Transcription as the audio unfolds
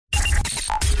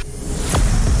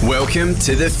Welcome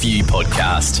to the Few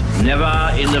Podcast.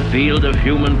 Never in the field of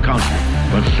human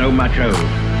contact was so much owed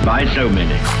by so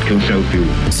many to so few.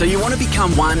 So you want to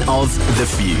become one of the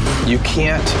few. You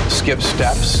can't skip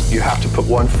steps. You have to put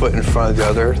one foot in front of the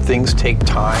other. Things take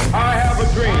time. I have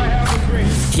a dream.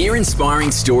 Hear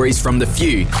inspiring stories from the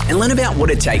few and learn about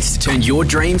what it takes to turn your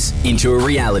dreams into a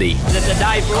reality. It's a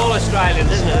day for all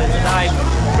Australians, isn't it? It's a day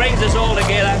that brings us all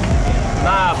together.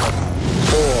 Marvellous.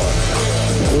 4,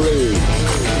 3,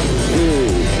 2,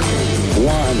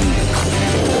 1.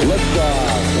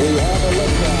 Liftoff. We have a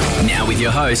liftoff. Now with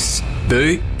your hosts,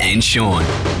 Boo and Sean.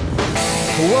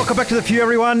 Welcome back to The Few,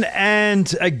 everyone.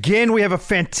 And again, we have a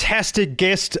fantastic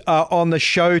guest on the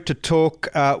show to talk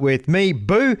with me,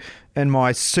 Boo, and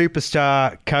my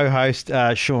superstar co-host,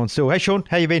 Sean Still. Hey, Sean,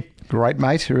 how you been? Great,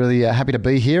 mate. Really happy to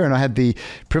be here. And I had the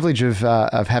privilege of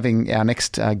having our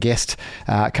next guest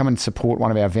come and support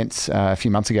one of our events a few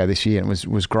months ago this year, and it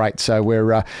was great. So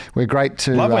we're great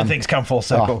to love when things come full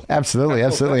circle. Absolutely.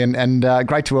 And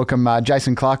great to welcome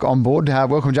Jason Clarke on board.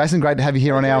 Welcome, Jason. Great to have you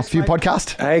here on our Few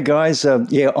podcast. Hey guys,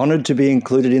 honoured to be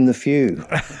included in the Few.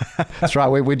 That's right.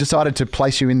 We decided to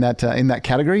place you in that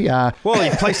category. Well, he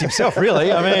placed himself,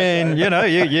 really. I mean,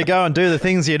 you go and do the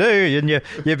things you do, and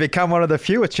you become one of the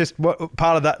few. It's just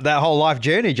part of that whole life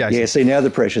journey, Jason. Yeah, see, now the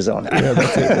pressure's on. Yeah,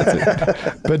 that's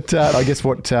it. But I guess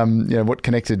what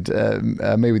connected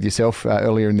me with yourself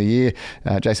earlier in the year,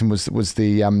 Jason, was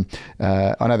the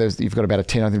I know you've got about a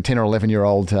 10 or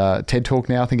 11-year-old TED Talk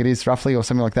now, I think it is roughly, or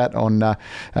something like that on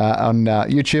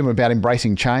YouTube about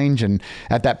embracing change. And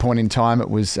at that point in time, it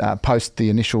was post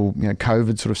the initial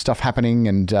COVID sort of stuff happening,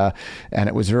 and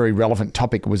it was a very relevant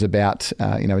topic. It was about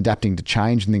adapting to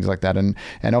change and things like that. And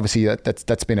obviously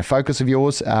that's been a focus of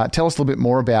yours. Tell us a little bit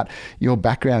more about your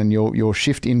background and your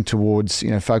shift in towards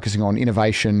focusing on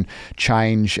innovation,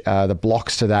 change, the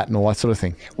blocks to that, and all that sort of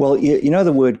thing. Well,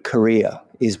 the word career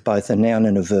is both a noun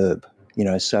and a verb.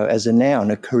 So as a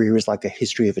noun, a career is like a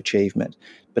history of achievement.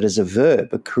 But as a verb,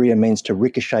 a career means to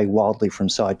ricochet wildly from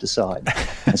side to side.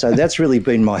 And so that's really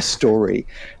been my story.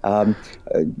 In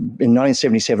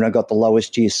 1977, I got the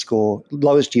lowest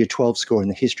year 12 score in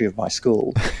the history of my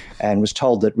school, and was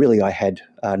told that really I had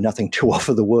nothing to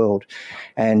offer the world.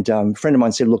 And a friend of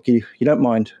mine said, look, you don't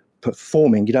mind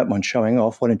performing, you don't mind showing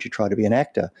off, why don't you try to be an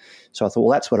actor? So I thought,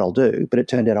 well, that's what I'll do. But it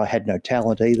turned out I had no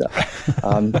talent either.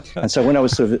 And so when I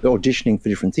was sort of auditioning for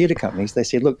different theatre companies, they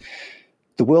said, look,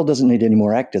 the world doesn't need any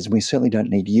more actors, and we certainly don't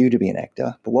need you to be an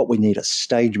actor, but what we need are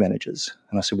stage managers.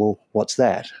 And I said, well, what's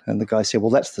that? And the guy said, well,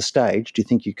 that's the stage. Do you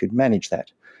think you could manage that?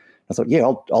 I thought, yeah,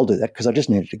 I'll do that, because I just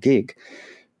needed a gig.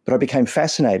 But I became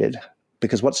fascinated,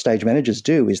 because what stage managers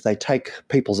do is they take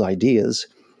people's ideas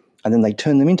and then they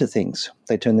turn them into things.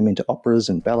 They turn them into operas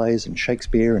and ballets and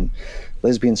Shakespeare and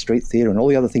lesbian street theatre and all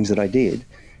the other things that I did.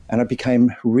 And I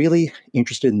became really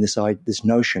interested in this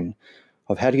notion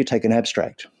of how do you take an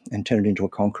abstract and turn it into a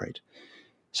concrete.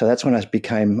 So that's when I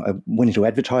went into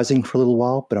advertising for a little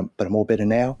while, but I'm all better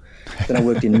now. Then I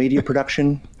worked in media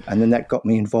production, and then that got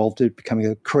me involved in becoming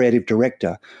a creative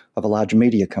director of a large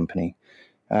media company.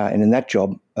 And in that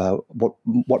job,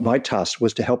 what my task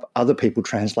was to help other people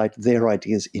translate their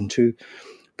ideas into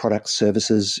products,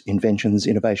 services, inventions,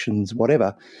 innovations,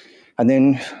 whatever. And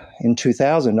then in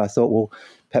 2000, I thought, well,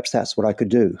 perhaps that's what I could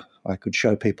do. I could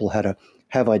show people how to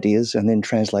have ideas and then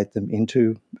translate them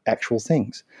into actual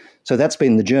things. So that's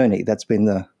been the journey. That's been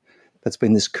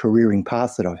this careering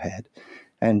path that I've had,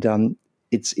 and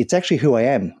it's actually who I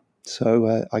am.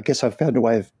 So I guess I've found a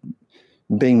way of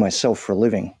being myself for a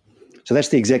living. So that's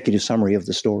the executive summary of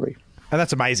the story. And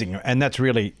that's amazing. And that's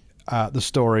really the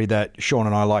story that Sean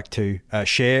and I like to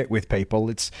share with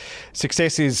people.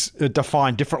 Success is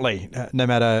defined differently, no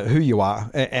matter who you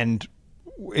are. And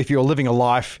if you're living a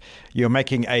life, you're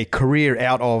making a career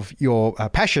out of your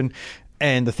passion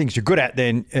and the things you're good at,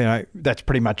 then that's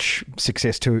pretty much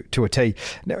success to a T.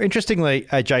 Now, interestingly,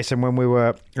 Jason, when we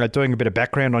were doing a bit of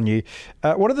background on you,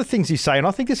 one of the things you say, and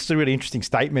I think this is a really interesting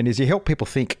statement, is you help people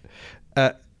think.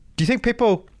 Do you think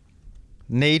people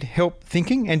need help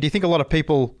thinking? And do you think a lot of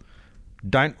people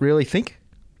don't really think?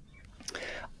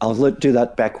 I'll do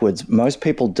that backwards. Most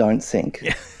people don't think.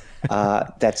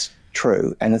 That's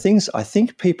true. And the things, I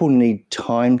think people need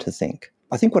time to think.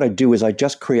 I think what I do is I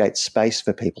just create space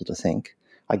for people to think.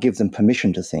 I give them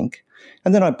permission to think.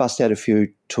 And then I bust out a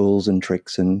few tools and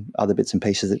tricks and other bits and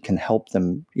pieces that can help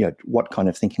them, what kind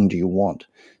of thinking do you want?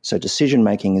 So decision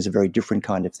making is a very different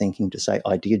kind of thinking to, say,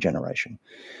 idea generation.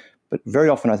 But very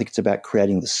often I think it's about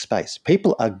creating the space.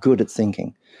 People are good at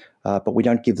thinking, but we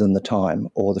don't give them the time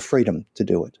or the freedom to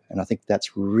do it. And I think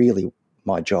that's really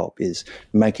my job, is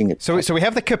making it. So we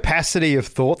have the capacity of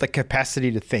thought, the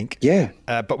capacity to think. Yeah.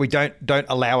 But we don't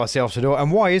allow ourselves to do it.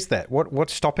 And why is that?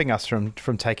 What's stopping us from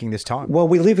taking this time? Well,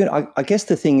 we live in, I guess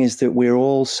the thing is that we're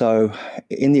also,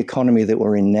 in the economy that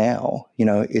we're in now,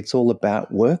 it's all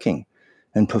about working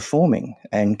and performing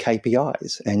and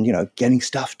KPIs and, getting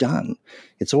stuff done.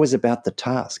 It's always about the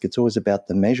task. It's always about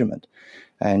the measurement.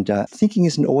 And thinking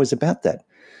isn't always about that.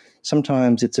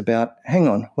 Sometimes it's about, hang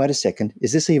on, wait a second,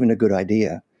 is this even a good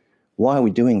idea? Why are we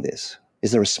doing this?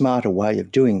 Is there a smarter way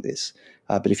of doing this?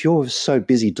 But if you're so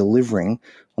busy delivering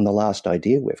on the last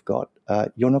idea we've got,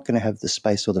 you're not going to have the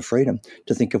space or the freedom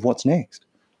to think of what's next.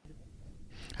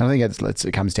 I think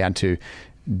it comes down to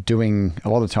doing, a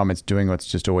lot of the time it's doing what's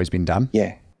just always been done.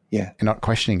 Yeah. Yeah. And not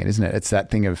questioning it, isn't it? It's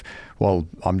that thing of, well,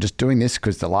 I'm just doing this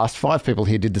because the last 5 people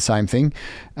here did the same thing.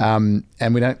 And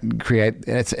we don't create,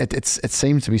 it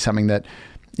seems to be something that,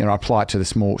 I apply it to the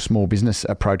small business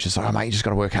approach. It's like, oh, mate, you just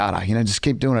got to work harder. Just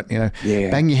keep doing it.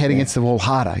 Bang your head against the wall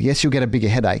harder. Yes, you'll get a bigger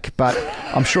headache, but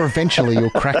I'm sure eventually you'll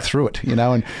crack through it.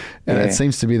 And it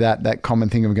seems to be that common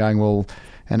thing of going, well,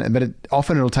 but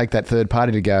often it'll take that third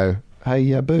party to go,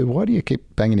 hey, Boo, why do you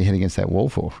keep banging your head against that wall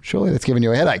for? Surely that's giving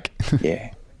you a headache.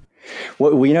 Yeah.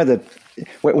 Well, we know that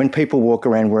when people walk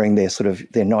around wearing their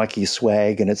Nike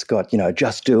swag and it's got,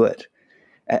 just do it.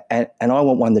 And I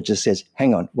want one that just says,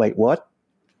 hang on, wait, what?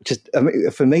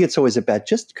 For me, it's always about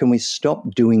can we stop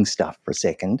doing stuff for a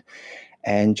second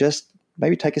and just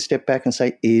maybe take a step back and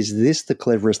say, is this the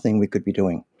cleverest thing we could be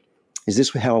doing? Is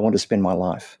this how I want to spend my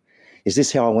life? Is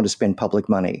this how I want to spend public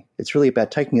money? It's really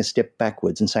about taking a step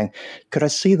backwards and saying, could I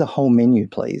see the whole menu,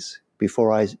 please,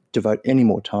 before I devote any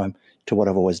more time to what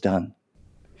I've always done.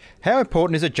 How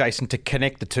important is it, Jason, to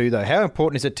connect the two, though? How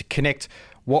important is it to connect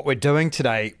what we're doing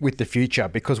today with the future?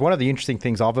 Because one of the interesting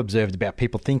things I've observed about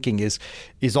people thinking is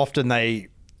often they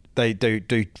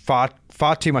do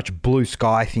far too much blue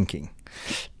sky thinking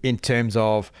in terms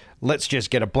of let's just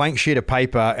get a blank sheet of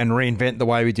paper and reinvent the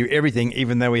way we do everything,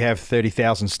 even though we have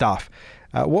 30,000 staff.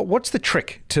 What's the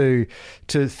trick to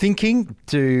thinking,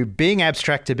 to being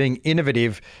abstract, to being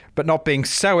innovative, but not being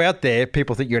so out there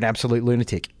people think you're an absolute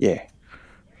lunatic? Yeah.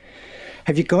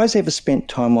 Have you guys ever spent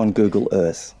time on Google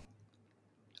Earth?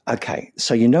 Okay,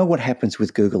 so you know what happens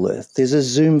with Google Earth. There's a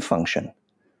zoom function.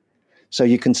 So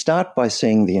you can start by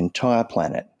seeing the entire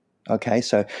planet. Okay,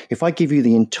 so if I give you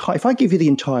the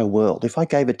entire world, if I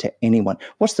gave it to anyone,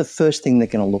 what's the first thing they're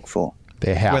going to look for?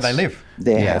 Their house. Where they live.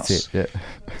 Their house. That's it. Yeah.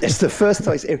 It's the first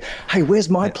place. Hey, where's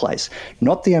my place?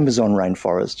 Not the Amazon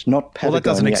rainforest, not Patagonia. Well, that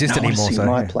doesn't exist no, anymore. I see So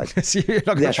my place.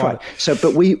 That's right. So,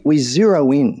 but we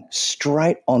zero in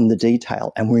straight on the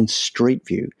detail, and we're in street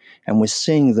view, and we're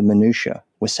seeing the minutiae.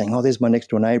 We're saying, oh, there's my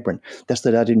next door neighbour, and that's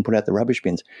that I didn't put out the rubbish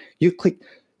bins. You click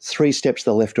 3 steps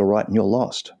to the left or right, and you're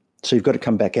lost. So you've got to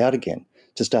come back out again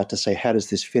to start to say, how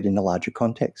does this fit in a larger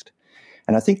context?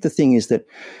 And I think the thing is that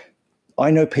I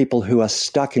know people who are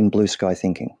stuck in blue sky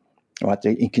thinking, right?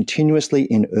 They're continuously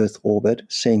in Earth orbit,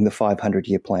 seeing the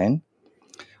 500-year plan.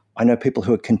 I know people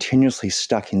who are continuously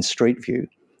stuck in street view,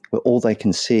 where all they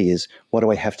can see is, what do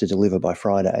I have to deliver by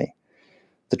Friday?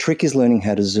 The trick is learning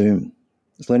how to zoom.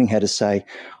 It's learning how to say,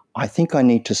 I think I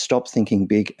need to stop thinking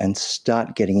big and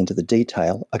start getting into the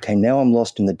detail. Okay, now I'm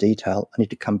lost in the detail. I need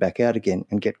to come back out again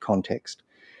and get context.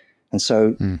 And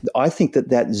so I think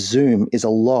that zoom is a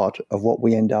lot of what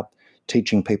we end up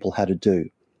teaching people how to do.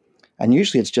 And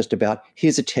usually it's just about,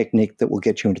 here's a technique that will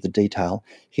get you into the detail.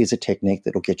 Here's a technique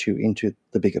that will get you into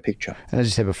the bigger picture. And as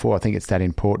you said before, I think it's that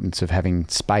importance of having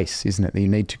space, isn't it? That you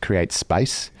need to create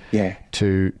space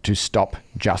to stop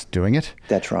just doing it.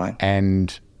 That's right.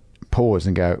 And pause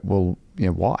and go, well,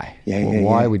 why?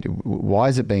 Why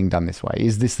is it being done this way?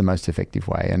 Is this the most effective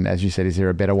way? And as you said, is there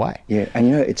a better way? Yeah,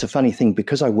 and it's a funny thing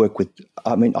because I work with,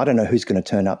 I don't know who's going to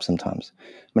turn up sometimes.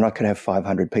 I could have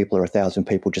 500 people or 1,000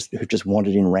 people who just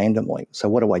wandered in randomly. So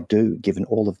what do I do given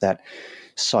all of that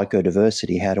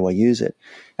psychodiversity? How do I use it?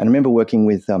 And I remember working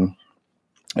with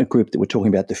a group that were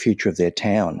talking about the future of their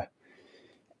town,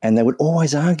 and they would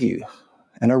always argue.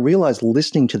 And I realized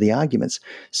listening to the arguments,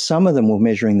 some of them were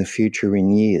measuring the future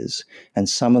in years and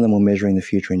some of them were measuring the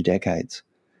future in decades.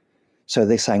 So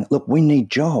they're saying, look, we need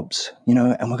jobs,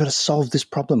 and we've got to solve this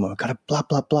problem. We've got to blah,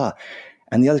 blah, blah.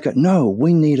 And the others go, no,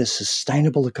 we need a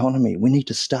sustainable economy. We need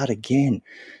to start again.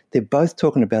 They're both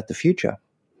talking about the future,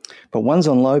 but one's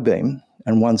on low beam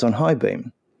and one's on high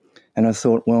beam. And I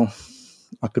thought, well,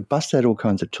 I could bust out all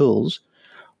kinds of tools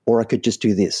or I could just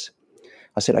do this.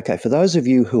 I said, okay, for those of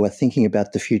you who are thinking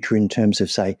about the future in terms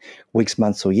of, say, weeks,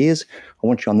 months, or years, I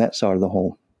want you on that side of the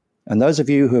hall. And those of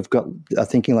you who are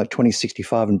thinking like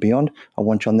 2065 and beyond, I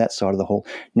want you on that side of the hall.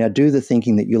 Now do the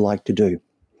thinking that you like to do.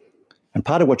 And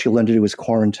part of what you learn to do is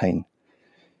quarantine.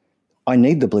 I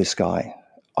need the blue sky.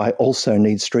 I also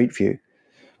need street view.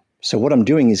 So what I'm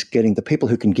doing is getting the people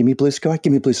who can give me blue sky,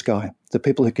 give me blue sky. The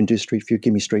people who can do street view,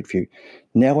 give me street view.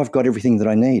 Now I've got everything that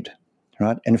I need,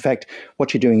 right? And in fact,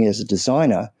 what you're doing as a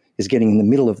designer is getting in the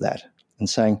middle of that and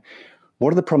saying,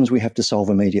 what are the problems we have to solve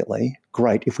immediately?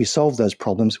 Great. If we solve those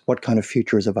problems, what kind of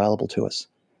future is available to us?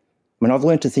 I mean, I've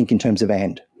learned to think in terms of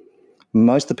and.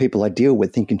 Most of the people I deal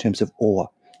with think in terms of or.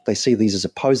 They see these as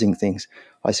opposing things.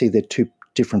 I see they're two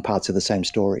different parts of the same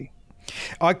story.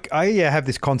 I have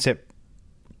this concept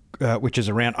which is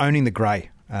around owning the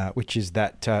grey, which is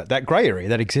that grey area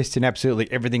that exists in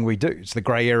absolutely everything we do. It's the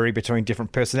grey area between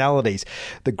different personalities,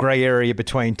 the grey area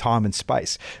between time and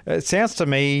space. It sounds to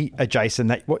me, Jason,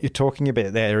 that what you're talking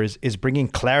about there is bringing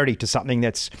clarity to something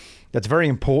that's very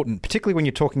important, particularly when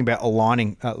you're talking about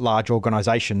aligning large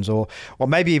organisations or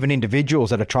maybe even individuals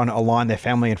that are trying to align their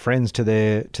family and friends to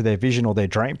their vision or their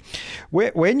dream.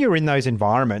 When you're in those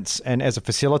environments and as a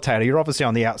facilitator, you're obviously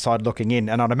on the outside looking in,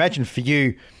 and I'd imagine for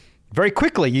you, very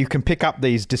quickly you can pick up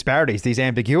these disparities, these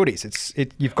ambiguities.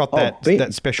 You've got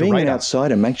that special radar. Being an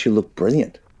outsider makes you look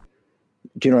brilliant.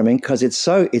 Do you know what I mean? Because it's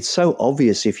so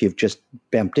obvious if you've just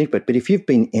bumped into it. But if you've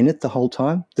been in it the whole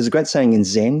time, there's a great saying in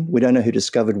Zen, we don't know who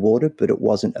discovered water, but it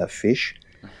wasn't a fish.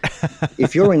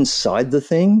 If you're inside the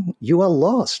thing, you are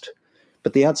lost.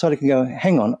 But the outsider can go,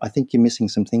 hang on, I think you're missing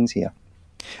some things here.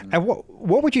 And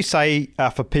what would you say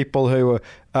for people who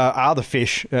are the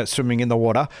fish swimming in the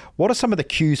water? What are some of the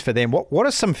cues for them? What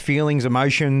are some feelings,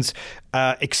 emotions,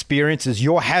 experiences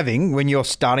you're having when you're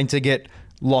starting to get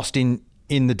lost in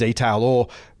the detail or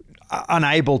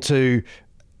unable to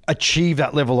achieve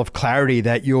that level of clarity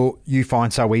that you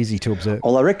find so easy to observe?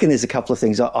 Well, I reckon there's a couple of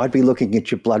things. I'd be looking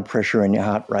at your blood pressure and your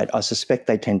heart rate. I suspect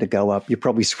they tend to go up. You're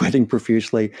probably sweating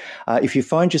profusely. If you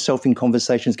find yourself in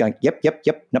conversations going, yep, nope,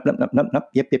 yep,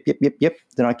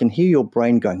 then I can hear your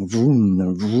brain going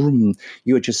vroom, vroom.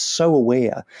 You are just so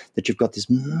aware that you've got this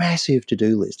massive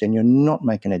to-do list and you're not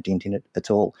making a dent in it at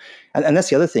all. And that's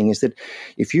the other thing is that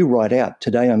if you write out,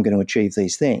 today I'm going to achieve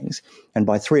these things, and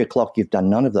by 3 o'clock you've done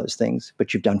none of those things,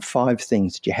 but you've done 5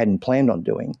 things that you hadn't planned on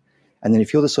doing. And then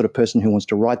if you're the sort of person who wants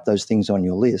to write those things on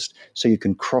your list so you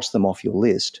can cross them off your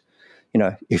list,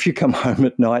 if you come home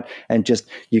at night and just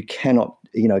you cannot,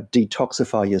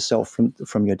 detoxify yourself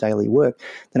from your daily work,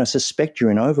 then I suspect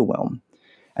you're in overwhelm.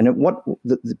 And what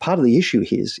the part of the issue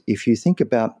is, if you think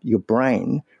about your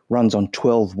brain runs on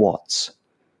 12 watts,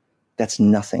 that's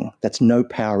nothing. That's no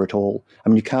power at all. I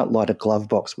mean, you can't light a glove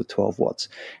box with 12 watts.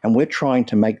 And we're trying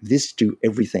to make this do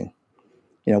everything.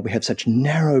 We have such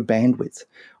narrow bandwidth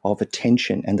of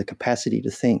attention and the capacity to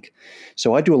think.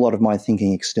 So I do a lot of my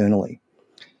thinking externally.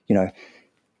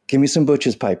 Give me some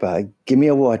butcher's paper, give me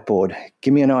a whiteboard,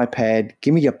 give me an iPad,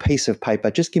 give me a piece of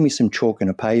paper, just give me some chalk and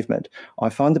a pavement. I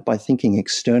find that by thinking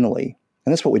externally,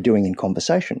 and that's what we're doing in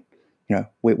conversation,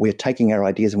 we're taking our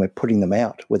ideas and we're putting them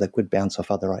out where they could bounce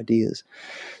off other ideas.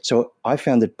 So I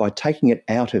found that by taking it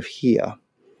out of here,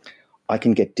 I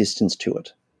can get distance to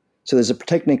it. So there's a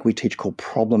technique we teach called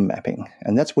problem mapping,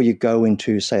 and that's where you go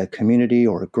into, say, a community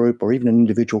or a group or even an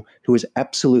individual who is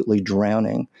absolutely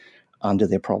drowning under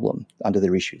their problem, under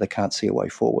their issue. They can't see a way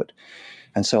forward.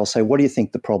 And so I'll say, what do you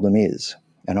think the problem is?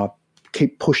 And I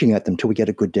keep pushing at them till we get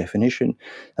a good definition. And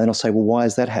then I'll say, well, why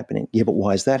is that happening? Yeah, but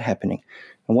why is that happening?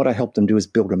 And what I help them do is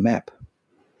build a map.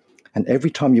 And every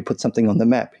time you put something on the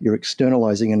map, you're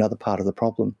externalizing another part of the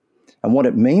problem. And what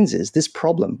it means is this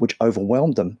problem, which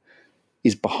overwhelmed them,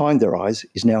 is behind their eyes,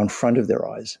 is now in front of their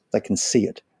eyes. They can see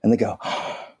it. And they go,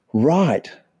 oh,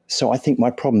 right. So I think my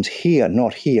problem's here,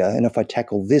 not here. And if I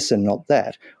tackle this and not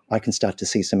that, I can start to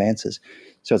see some answers.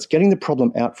 So it's getting the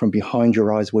problem out from behind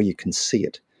your eyes where you can see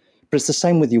it. But it's the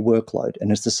same with your workload,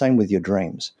 and it's the same with your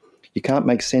dreams. You can't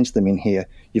make sense of them in here.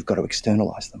 You've got to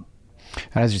externalize them.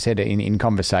 And as you said, in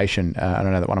conversation, I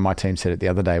don't know that one of my team said it the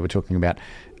other day, we're talking about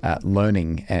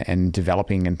learning and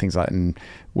developing and things like that, and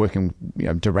working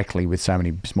directly with so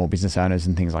many small business owners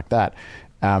and things like that,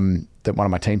 that one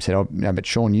of my team said, but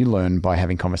Sean, you learn by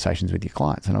having conversations with your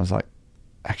clients. And I was like,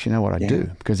 actually, you know what I do?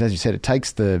 Because as you said, it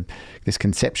takes this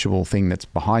conceptual thing that's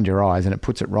behind your eyes and it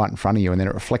puts it right in front of you, and then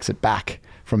it reflects it back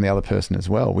from the other person as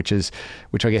well, which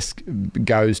I guess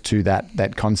goes to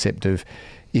that concept of,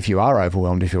 if you are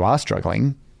overwhelmed, if you are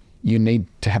struggling, you need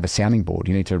to have a sounding board.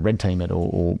 You need to red team it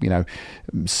or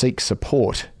seek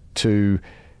support to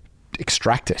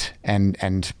extract it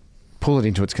and pull it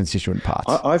into its constituent parts.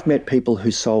 I've met people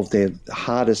who solve their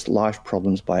hardest life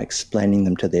problems by explaining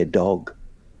them to their dog.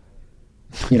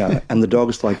 and the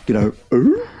dog's like,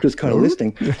 "Ooh," just kind of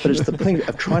listening. But it's the thing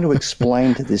of trying to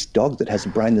explain to this dog that has a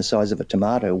brain the size of a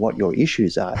tomato what your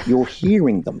issues are. You're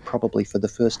hearing them probably for the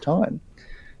first time,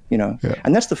 Yeah.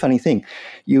 And that's the funny thing.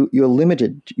 You're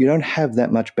limited. You don't have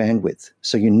that much bandwidth.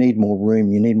 So you need more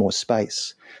room. You need more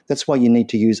space. That's why you need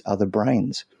to use other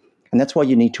brains. And that's why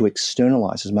you need to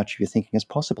externalize as much of your thinking as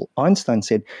possible. Einstein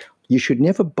said, you should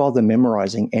never bother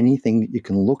memorizing anything that you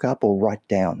can look up or write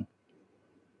down.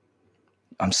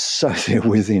 I'm so there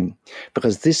with him,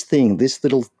 because this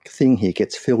little thing here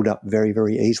gets filled up very,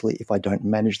 very easily if I don't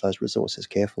manage those resources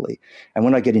carefully. And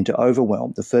when I get into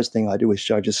overwhelm, the first thing I do is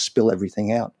I just spill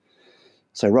everything out.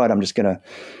 So, I'm just going to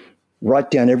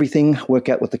write down everything, work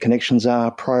out what the connections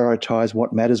are, prioritize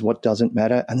what matters, what doesn't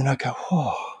matter. And then I go,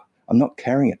 I'm not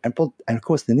carrying it. And of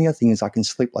course, then the other thing is I can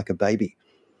sleep like a baby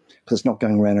because it's not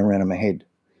going round and round in my head.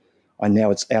 I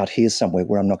know it's out here somewhere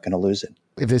where I'm not going to lose it.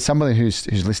 If there's somebody who's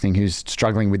listening who's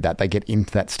struggling with that, they get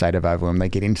into that state of overwhelm, they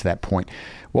get into that point,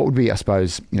 what would be, I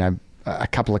suppose, a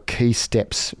couple of key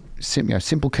steps,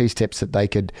 simple key steps that they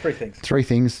could... Three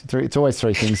things. It's always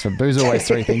three things. For booze, always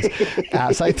three things.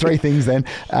 Say three things then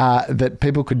that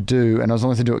people could do, and as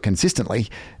long as they do it consistently,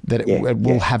 that it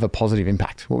will have a positive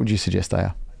impact. What would you suggest they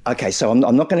are? Okay, so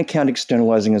I'm not going to count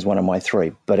externalizing as one of my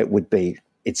three, but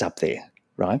it's up there,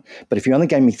 right? But if you only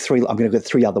gave me three, I'm going to go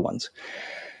three other ones.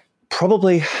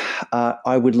 Probably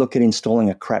I would look at installing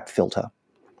a crap filter.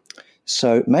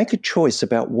 So make a choice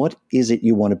about what is it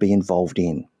you want to be involved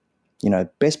in.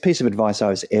 Best piece of advice I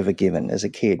was ever given as a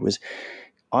kid was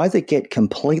either get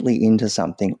completely into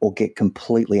something or get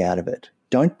completely out of it.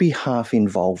 Don't be half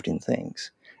involved in things.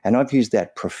 And I've used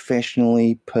that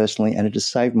professionally, personally, and it has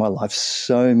saved my life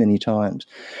so many times.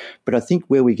 But I think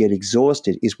where we get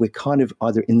exhausted is we're kind of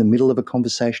either in the middle of a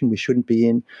conversation we shouldn't be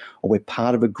in, or we're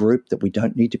part of a group that we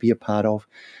don't need to be a part of.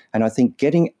 And I think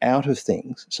getting out of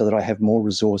things so that I have more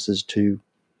resources to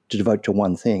devote to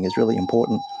one thing is really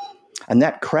important. And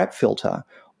that crap filter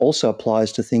also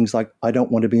applies to things like, I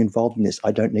don't want to be involved in this.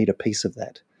 I don't need a piece of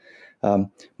that.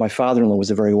 My father-in-law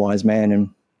was a very wise man, and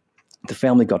the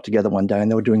family got together one day and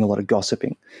they were doing a lot of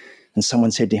gossiping. And someone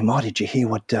said to him, did you hear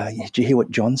what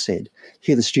John said?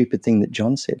 Hear the stupid thing that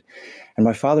John said? And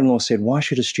my father-in-law said, why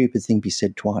should a stupid thing be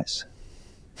said twice?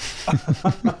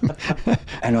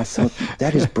 And I thought,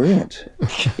 that is brilliant.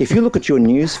 If you look at your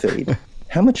news feed,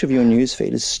 how much of your news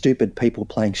feed is stupid people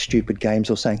playing stupid games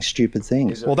or saying stupid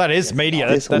things? Well, that is media.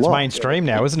 That's mainstream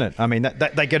now, isn't it? I mean,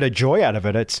 that they get a joy out of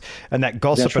it. And that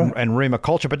gossip and rumour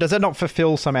culture. But does that not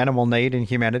fulfil some animal need in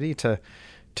humanity to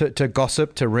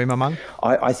gossip, to rumour among?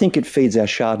 I think it feeds our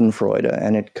schadenfreude,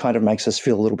 and it kind of makes us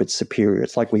feel a little bit superior.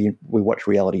 It's like we watch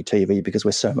reality TV because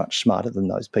we're so much smarter than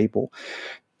those people.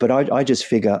 But I just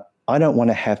figure I don't want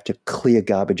to have to clear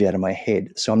garbage out of my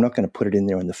head, so I'm not going to put it in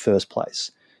there in the first place.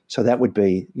 So that would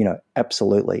be,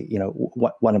 absolutely,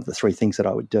 one of the three things that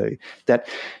I would do. That,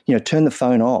 turn the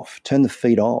phone off, turn the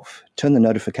feed off, turn the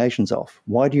notifications off.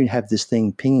 Why do you have this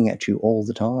thing pinging at you all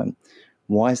the time?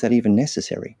 Why is that even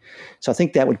necessary? So I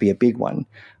think that would be a big one.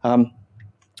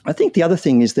 I think the other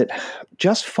thing is that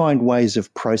just find ways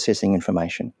of processing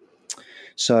information.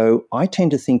 So I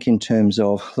tend to think in terms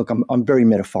of, look, I'm very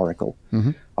metaphorical.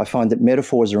 Mm-hmm. I find that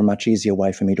metaphors are a much easier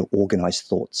way for me to organize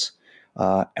thoughts.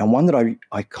 And one that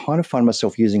I kind of find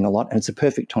myself using a lot, and it's a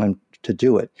perfect time to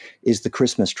do it, is the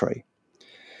Christmas tree.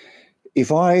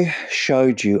 If I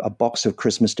showed you a box of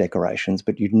Christmas decorations,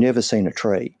 but you'd never seen a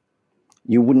tree,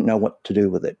 you wouldn't know what to do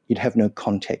with it. You'd have no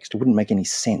context. It wouldn't make any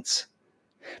sense.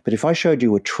 But if I showed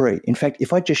you a tree, in fact,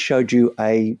 if I just showed you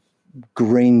a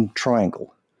green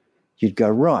triangle, you'd go,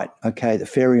 right, okay, the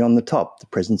fairy on the top, the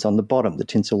presents on the bottom, the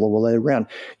tinsel all the way around.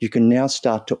 You can now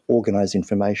start to organize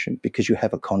information because you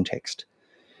have a context.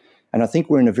 And I think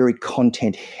we're in a very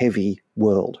content-heavy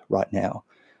world right now.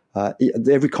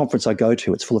 Every conference I go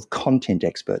to, it's full of content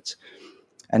experts.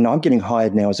 And I'm getting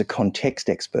hired now as a context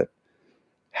expert.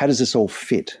 How does this all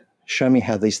fit? Show me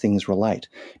how these things relate.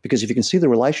 Because if you can see the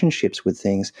relationships with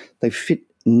things, they fit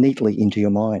neatly into your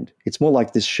mind. It's more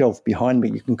like this shelf behind me.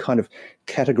 You can kind of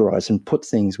categorize and put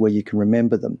things where you can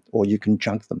remember them or you can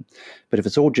junk them. But if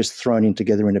it's all just thrown in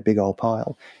together in a big old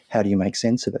pile, how do you make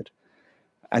sense of it?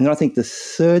 And then I think the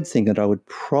third thing that I would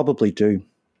probably do,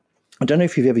 I don't know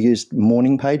if you've ever used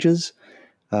morning pages.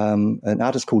 An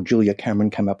artist called Julia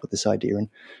Cameron came up with this idea. And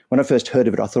when I first heard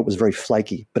of it, I thought it was very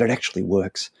flaky, but it actually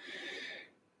works.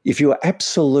 If you are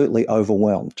absolutely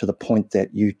overwhelmed to the point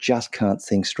that you just can't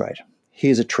think straight,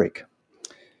 here's a trick.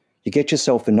 You get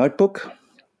yourself a notebook.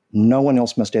 No one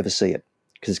else must ever see it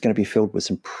because it's going to be filled with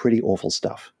some pretty awful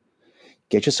stuff.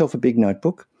 Get yourself a big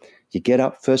notebook. You get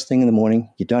up first thing in the morning,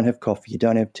 you don't have coffee, you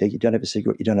don't have tea, you don't have a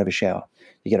cigarette, you don't have a shower.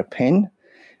 You get a pen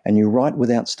and you write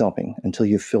without stopping until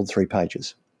you've filled 3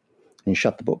 pages. And you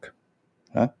shut the book.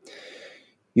 Right?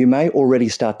 You may already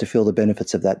start to feel the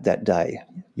benefits of that day.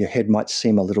 Your head might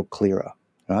seem a little clearer.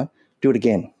 Right? Do it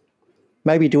again.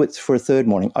 Maybe do it for a third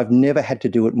morning. I've never had to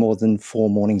do it more than 4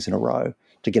 mornings in a row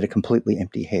to get a completely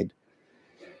empty head.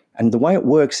 And the way it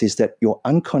works is that your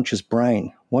unconscious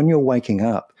brain, when you're waking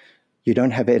up, you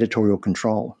don't have editorial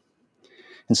control.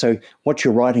 And so what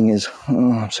you're writing is,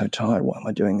 oh, I'm so tired. Why am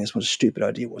I doing this? What a stupid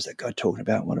idea. What was that guy talking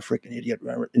about? What a freaking idiot.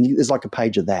 And there's like a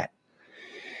page of that.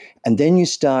 And then you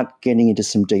start getting into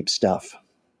some deep stuff.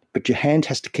 But your hand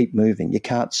has to keep moving. You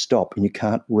can't stop and you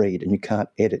can't read and you can't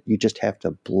edit. You just have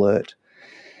to blurt.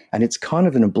 And it's kind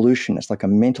of an ablution. It's like a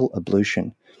mental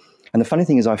ablution. And the funny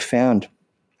thing is I found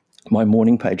my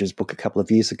Morning Pages book a couple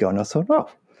of years ago and I thought, oh,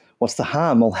 what's the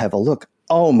harm? I'll have a look.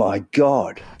 Oh, my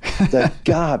God, the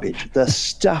garbage, the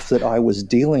stuff that I was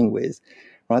dealing with,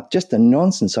 right? Just the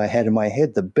nonsense I had in my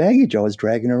head, the baggage I was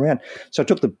dragging around. So I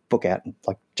took the book out and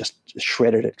like just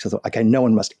shredded it because I thought, okay, no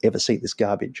one must ever see this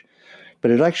garbage.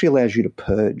 But it actually allows you to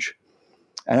purge.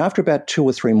 And after about 2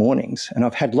 or 3 mornings, and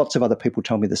I've had lots of other people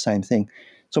tell me the same thing,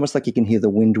 it's almost like you can hear the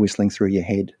wind whistling through your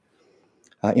head.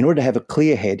 In order to have a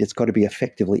clear head, it's got to be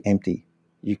effectively empty.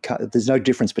 There's no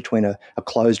difference between a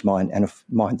closed mind and a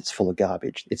mind that's full of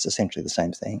garbage. It's essentially the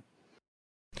same thing.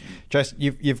 Jason,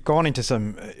 you've gone into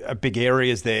some big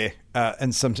areas there,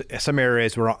 and some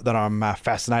areas that I'm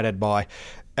fascinated by.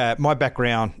 My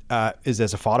background is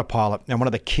as a fighter pilot, and one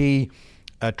of the key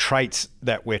traits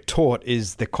that we're taught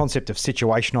is the concept of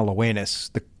situational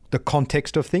awareness, the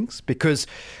context of things, because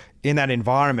in that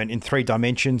environment, in 3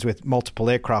 dimensions with multiple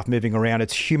aircraft moving around,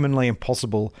 it's humanly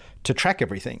impossible to track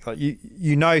everything. Like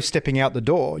you know, stepping out the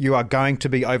door, you are going to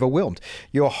be overwhelmed.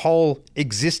 Your whole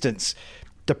existence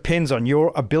depends on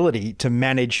your ability to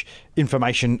manage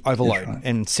information overload. Right.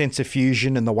 And sensor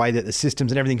fusion and the way that the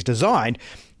systems and everything's designed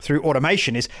through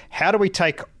automation is how do we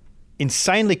take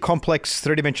insanely complex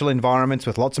 3-dimensional environments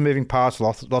with lots of moving parts,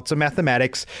 lots of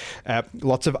mathematics,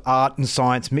 lots of art and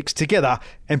science mixed together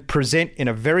and present in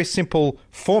a very simple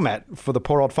format for the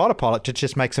poor old fighter pilot to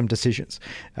just make some decisions,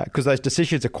 because those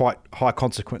decisions are quite high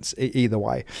consequence either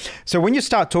way. So when you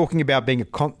start talking about being a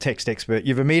context expert,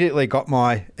 you've immediately got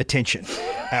my attention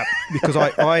because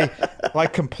I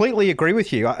completely agree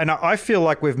with you. And I feel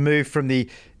like we've moved from the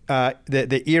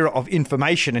era of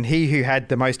information and he who had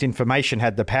the most information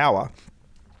had the power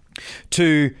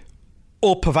to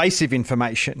all pervasive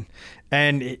information,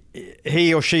 and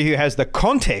he or she who has the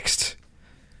context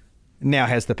now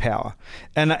has the power.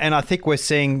 And I think we're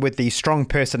seeing with the strong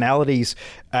personalities,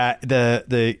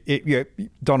 Donald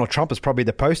Trump is probably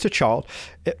the poster child.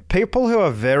 People who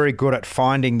are very good at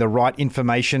finding the right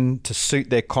information to suit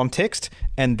their context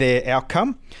and their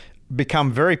outcome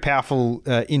become very powerful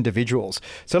individuals.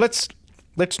 So let's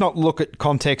not look at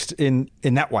context in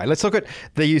that way. Let's look at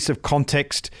the use of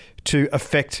context to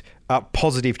affect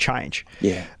positive change.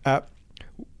 Yeah.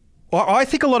 I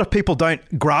think a lot of people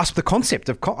don't grasp the concept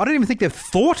of. I don't even think they've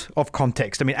thought of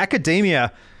context. I mean,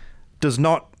 academia does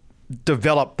not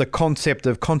develop the concept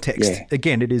of context. Yeah.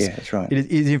 Again, it is. Yeah, that's right.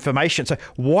 It is information. So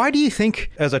why do you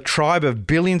think, as a tribe of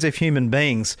billions of human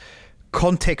beings,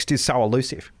 context is so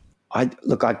elusive? I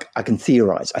can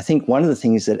theorize. I think one of the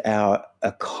things that our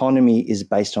economy is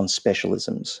based on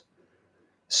specialisms.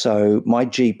 So my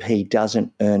GP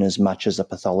doesn't earn as much as a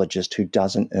pathologist, who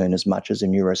doesn't earn as much as a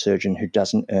neurosurgeon, who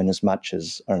doesn't earn as much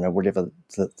as, I don't know, whatever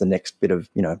the next bit of,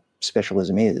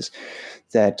 specialism is.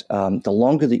 That the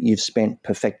longer that you've spent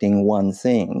perfecting one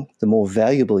thing, the more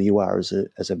valuable you are as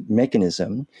a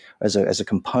mechanism, as a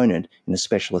component in a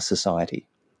specialist society.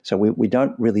 So we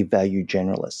don't really value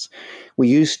generalists. We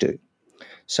used to.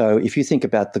 So if you think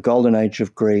about the Golden Age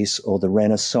of Greece or the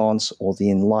Renaissance or the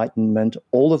Enlightenment,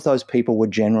 all of those people were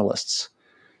generalists.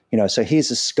 So here's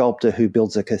a sculptor who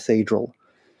builds a cathedral,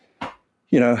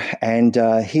 and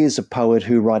here's a poet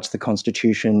who writes the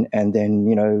Constitution and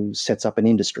then, sets up an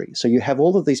industry. So you have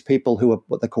all of these people who are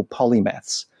what they call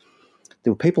polymaths.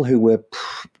 There were people who were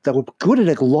good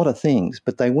at a lot of things,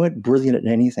 but they weren't brilliant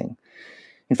at anything.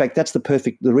 In fact, that's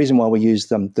the reason why we use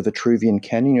the Vitruvian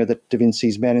Canyon, that Da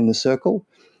Vinci's Man in the Circle.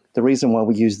 The reason why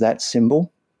we use that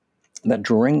symbol, that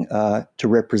drawing, to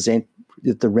represent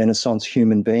the Renaissance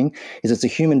human being is it's a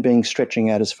human being stretching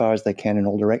out as far as they can in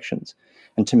all directions.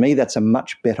 And to me, that's a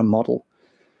much better model.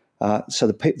 So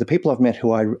the people I've met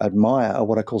who I admire are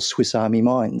what I call Swiss Army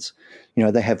minds.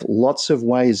 They have lots of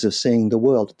ways of seeing the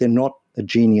world. They're not a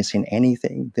genius in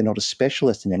anything. They're not a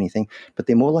specialist in anything, but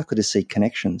they're more likely to see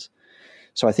connections.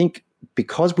 So I think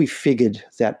because we figured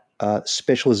that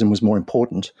specialism was more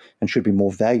important and should be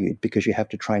more valued because you have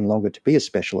to train longer to be a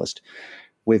specialist,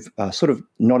 we've sort of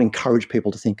not encouraged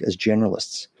people to think as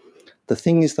generalists. The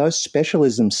thing is, those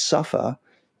specialisms suffer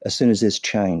as soon as there's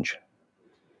change.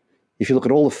 If you look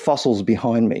at all the fossils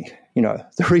behind me,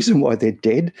 the reason why they're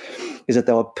dead is that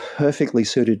they were perfectly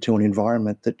suited to an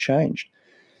environment that changed.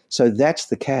 So that's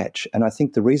the catch. And I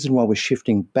think the reason why we're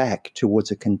shifting back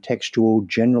towards a contextual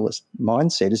generalist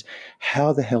mindset is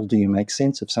how the hell do you make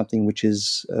sense of something which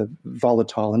is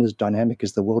volatile and as dynamic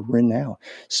as the world we're in now?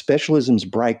 Specialisms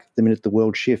break the minute the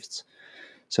world shifts.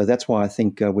 So that's why I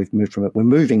think we're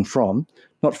moving from,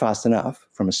 not fast enough,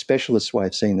 from a specialist way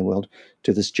of seeing the world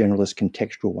to this generalist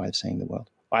contextual way of seeing the world.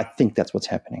 I think that's what's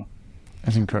happening.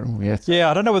 That's incredible, yes.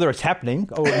 Yeah, I don't know whether it's happening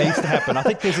or it needs to happen. I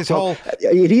think there's this whole...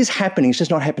 It is happening, it's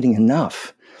just not happening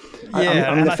enough.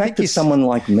 Yeah, the fact that someone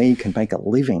like me can make a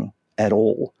living at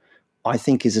all, I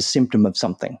think is a symptom of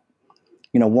something.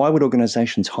 Why would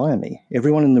organisations hire me?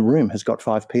 Everyone in the room has got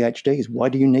 5 PhDs. Why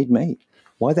do you need me?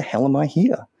 Why the hell am I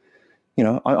here?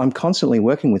 I'm constantly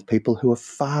working with people who are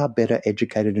far better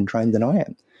educated and trained than I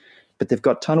am, but they've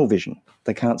got tunnel vision.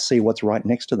 They can't see what's right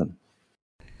next to them.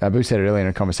 Boo said it earlier in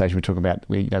a conversation we talk about,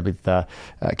 with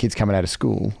kids coming out of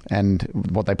school, and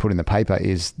what they put in the paper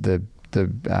is the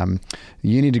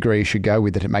uni degree should go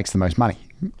with that. It makes the most money,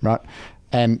 right?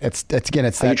 And it's again,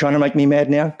 it's that. Are you trying to make me mad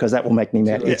now? Because that will make me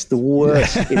mad. It's the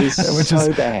worst. It is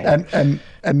so bad.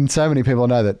 And so many people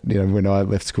know that, when I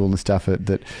left school and stuff,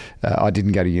 that I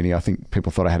didn't go to uni. I think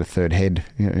people thought I had a third head,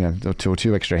 or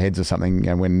two extra heads or something,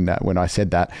 when I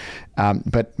said that.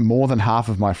 But more than half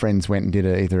of my friends went and did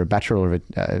either a Bachelor of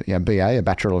BA, a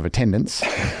Bachelor of Attendance,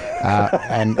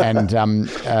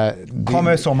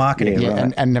 commerce or marketing,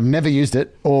 and have never used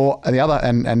it, or the other,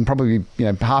 and probably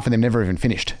half of them never even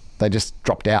finished. They just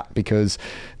dropped out because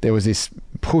there was this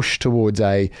push towards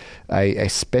a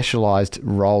specialised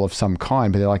role of some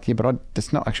kind. But they're like, but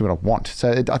that's not actually what I want.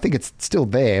 So I think it's still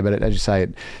there, but as you say,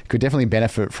 it could definitely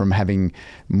benefit from having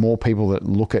more people that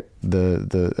look at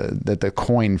the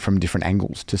coin from different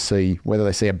angles to see whether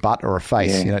they see a butt or a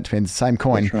face. It depends. Same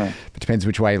coin, right. But it depends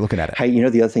which way you're looking at it. Hey,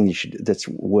 the other thing that's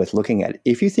worth looking at,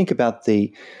 if you think about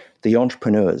the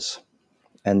entrepreneurs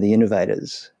and the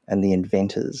innovators and the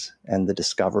inventors and the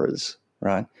discoverers,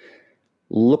 right?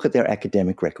 Look at their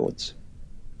academic records.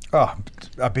 Oh,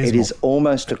 abysmal. It is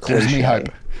almost a cliche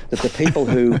that the people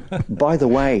who, by the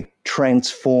way,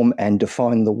 transform and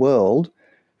define the world,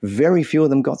 very few of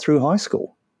them got through high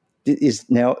school.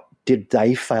 Did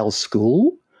they fail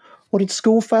school, or did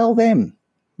school fail them?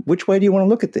 Which way do you want to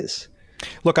look at this?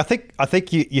 Look, I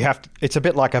think you have to, it's a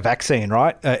bit like a vaccine,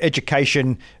 right?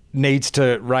 Education needs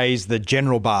to raise the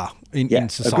general bar in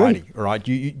society, agreed. Right?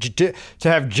 You to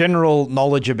have general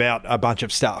knowledge about a bunch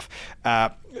of stuff,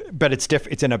 but it's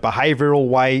in a behavioural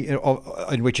way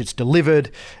in which it's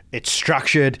delivered, it's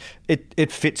structured,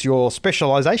 it fits your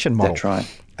specialisation model. That's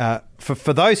right.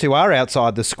 For those who are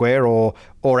outside the square or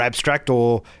abstract,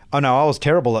 or I was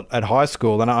terrible at high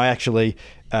school, and I actually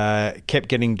kept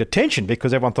getting detention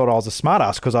because everyone thought I was a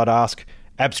smartass because I'd ask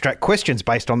abstract questions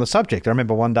based on the subject. I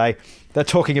remember one day they're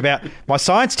talking about, my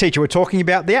science teacher were talking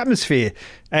about the atmosphere,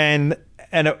 and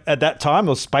at that time it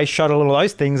was space shuttle and all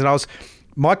those things, and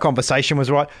my conversation was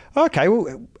okay,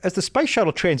 well, as the space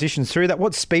shuttle transitions through that,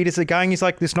 what speed is it going? He's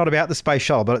like, this is not about the space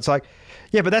shuttle, but it's like,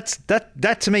 yeah, but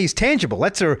that to me is tangible.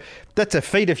 That's a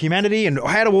feat of humanity, and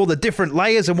how do all the different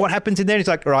layers and what happens in there? He's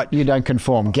like, all right, you don't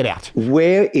conform, get out.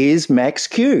 Where is Max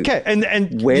Q? Okay,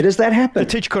 and where does that happen? The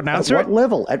teacher couldn't answer it. At what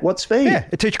level? At what speed? Yeah,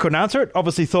 the teacher couldn't answer it.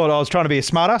 Obviously thought I was trying to be a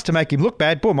smartass to make him look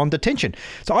bad. Boom, on detention.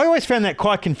 So I always found that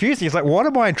quite confusing. It's like, what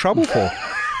am I in trouble for?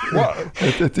 What?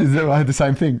 I had the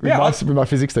same thing with my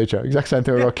physics teacher. Exact same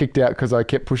thing. I got kicked out because I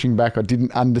kept pushing back. I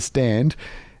didn't understand,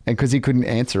 and because he couldn't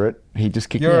answer it, he just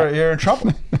kicked me out. You're in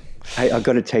trouble. Hey, I've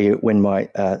got to tell you, when my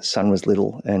son was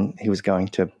little and he was going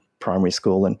to primary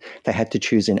school, and they had to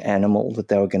choose an animal that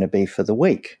they were going to be for the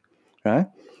week, right?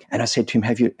 And I said to him,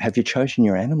 have you chosen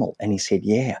your animal? And he said,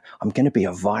 yeah, I'm going to be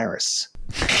a virus.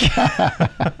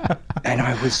 And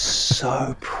I was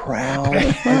so proud.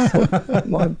 I thought,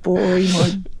 my boy.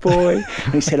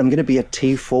 And he said, I'm going to be a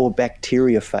T4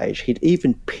 bacteriophage. He'd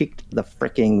even picked the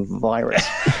freaking virus.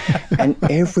 And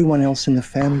everyone else in the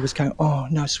family was going, oh,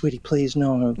 no, sweetie, please,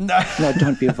 no,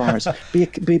 don't be a virus. Be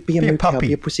a moo cow,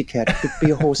 be a pussycat,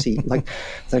 be a horsey. Like,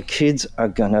 the kids are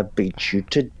going to beat you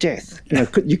to death.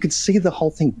 You could see the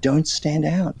whole thing. Don't stand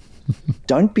out.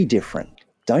 Don't be different.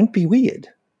 Don't be weird.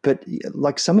 But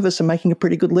like, some of us are making a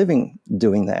pretty good living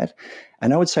doing that.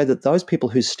 And I would say that those people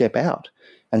who step out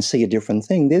and see a different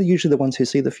thing, they're usually the ones who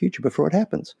see the future before it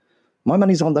happens. My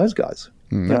money's on those guys.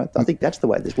 I think that's the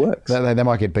way this works. They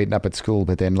might get beaten up at school,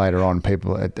 but then later on,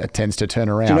 it tends to turn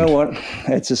around. Do you know what?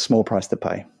 It's a small price to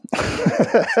pay.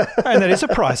 And that is a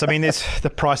price. I mean,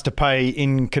 the price to pay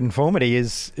in conformity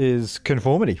is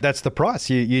conformity. That's the price.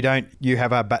 You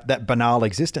have that banal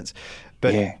existence.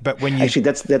 But when you actually,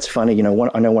 that's funny. I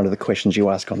know one of the questions you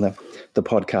ask on the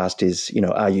podcast is,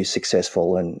 are you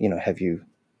successful, and have you,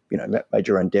 made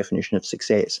your own definition of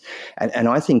success? And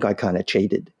I think I kind of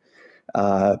cheated.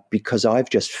 Because I've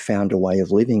just found a way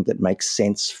of living that makes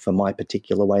sense for my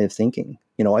particular way of thinking.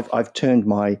 I've turned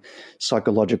my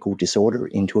psychological disorder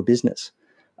into a business.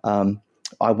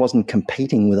 I wasn't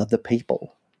competing with other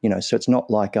people, so it's not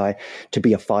like to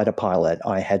be a fighter pilot,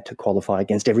 I had to qualify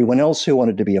against everyone else who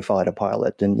wanted to be a fighter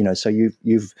pilot. And, so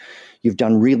you've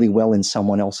done really well in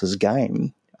someone else's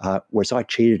game, whereas I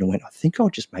cheated and went, I think I'll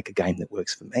just make a game that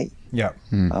works for me. Yeah.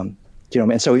 Do you know what I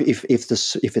mean? So if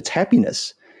it's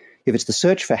happiness, if it's the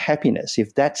search for happiness,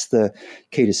 if that's the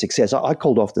key to success, I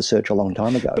called off the search a long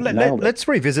time ago. But let's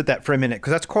revisit that for a minute, because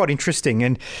that's quite interesting.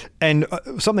 And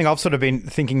something I've sort of been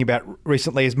thinking about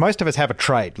recently is most of us have a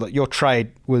trade. Like your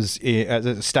trade was as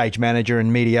a stage manager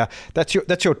in media. That's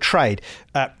your trade.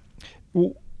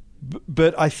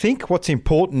 But I think what's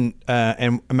important,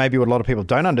 and maybe what a lot of people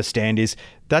don't understand, is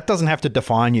that doesn't have to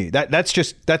define you.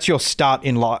 That's your start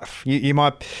in life. You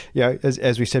might,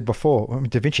 as we said before,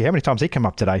 Da Vinci, how many times he come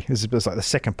up today? This is like the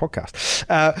second podcast.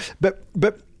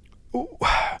 But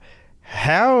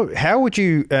how would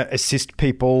you assist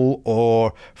people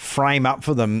or frame up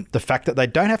for them the fact that they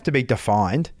don't have to be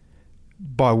defined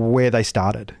by where they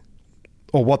started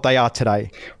or what they are today?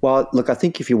 Well, look, I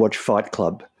think if you watch Fight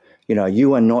Club,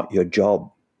 you are not your job.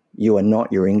 You are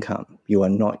not your income. You are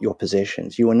not your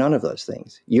possessions. You are none of those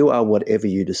things. You are whatever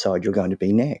you decide you're going to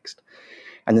be next.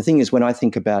 And the thing is, when I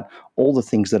think about all the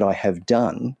things that I have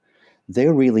done,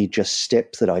 they're really just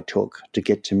steps that I took to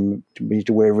get to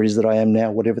wherever it is that I am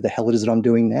now, whatever the hell it is that I'm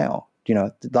doing now.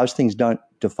 Those things don't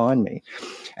define me.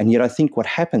 And yet I think what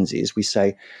happens is we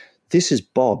say, this is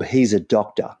Bob, he's a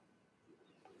doctor.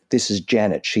 This is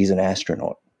Janet, she's an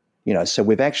astronaut. So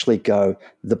we've actually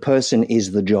the person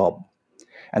is the job.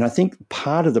 And I think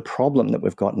part of the problem that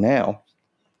we've got now,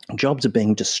 jobs are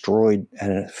being destroyed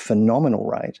at a phenomenal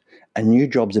rate and new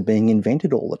jobs are being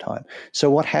invented all the time. So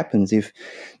what happens if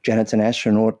Janet's an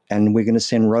astronaut and we're going to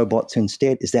send robots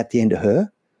instead? Is that the end of her?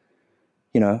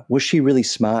 Was she really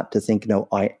smart to think,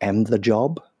 I am the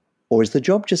job? Or is the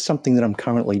job just something that I'm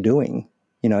currently doing?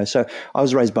 So I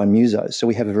was raised by musos, so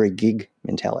we have a very gig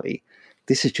mentality.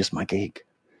 This is just my gig.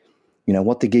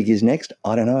 What the gig is next,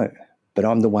 I don't know, but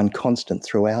I'm the one constant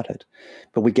throughout it.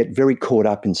 But we get very caught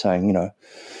up in saying,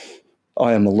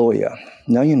 I am a lawyer.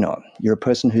 No, you're not. You're a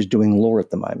person who's doing law at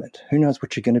the moment. Who knows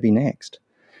what you're going to be next?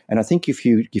 And I think if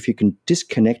you can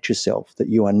disconnect yourself that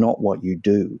you are not what you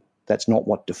do, that's not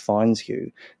what defines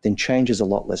you, then change is a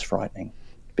lot less frightening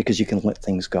because you can let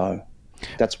things go.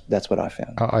 That's what I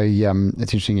found.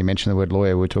 It's interesting you mentioned the word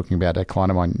lawyer. We were talking about a client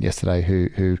of mine yesterday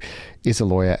who is a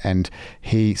lawyer, and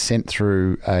he sent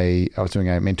through I was doing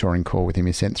a mentoring call with him.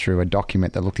 He sent through a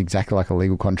document that looked exactly like a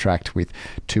legal contract with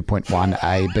 2.1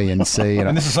 A, B, and C.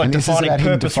 And this is like defining him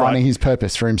purpose, defining right? his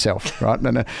purpose for himself, right?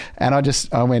 And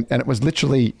I went, and it was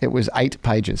literally 8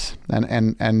 pages,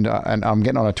 and I'm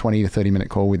getting on a 20 to 30 minute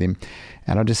call with him,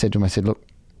 and I just said to him, I said, look,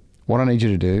 what I need you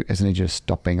to do is I need you to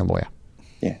stop being a lawyer.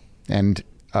 And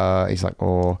he's like,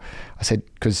 I said,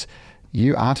 because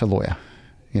you aren't a lawyer,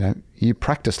 you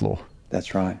practice law.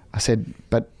 That's right. I said,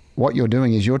 but what you're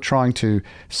doing is you're trying to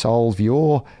solve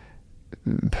your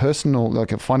personal,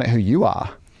 find out who you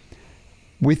are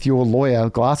with your lawyer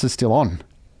glasses still on.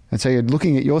 And so you're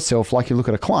looking at yourself like you look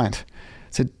at a client.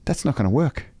 I said, that's not going to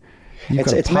work.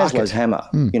 It's Maslow's hammer,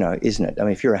 isn't it? I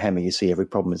mean, if you're a hammer, you see every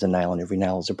problem as a nail and every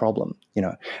nail is a problem,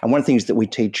 And one of the things that we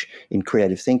teach in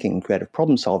creative thinking and creative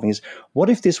problem solving is, what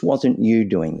if this wasn't you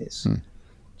doing this?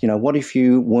 What if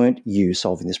you weren't you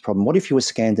solving this problem? What if you were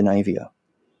Scandinavia?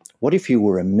 What if you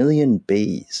were a million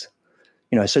bees?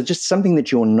 So just something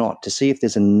that you're not, to see if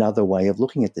there's another way of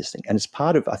looking at this thing. And it's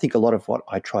part of, I think a lot of what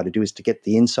I try to do is to get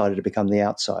the insider to become the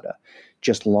outsider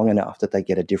just long enough that they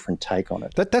get a different take on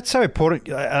it. That's so important.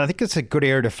 I think it's a good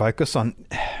area to focus on.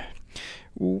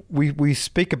 We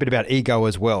speak a bit about ego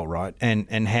as well, right?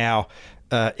 And how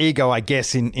ego, I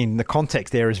guess, in the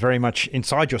context there is very much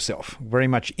inside yourself, very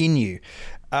much in you.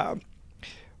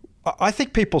 I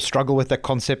think people struggle with the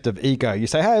concept of ego. You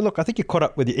say, hey, look, I think you're caught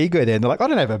up with your ego there. And they're like, I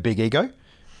don't have a big ego.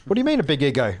 What do you mean a big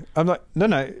ego? I'm like,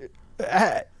 no.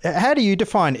 How do you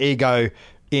define ego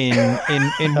in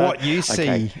what you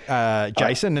see,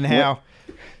 Jason, and how?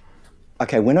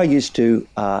 Okay, when I used to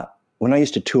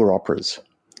tour operas,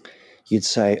 you'd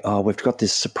say, oh, we've got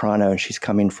this soprano and she's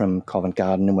come in from Covent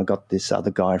Garden, and we've got this other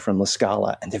guy from La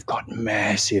Scala, and they've got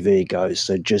massive egos.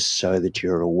 So just so that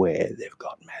you're aware, they've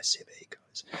got massive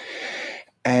egos.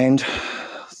 And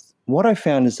what I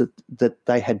found is that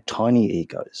they had tiny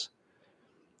egos.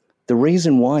 The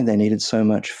reason why they needed so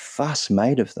much fuss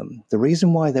made of them, the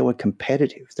reason why they were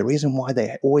competitive, the reason why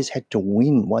they always had to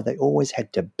win, why they always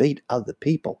had to beat other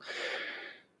people,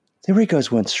 their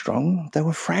egos weren't strong. They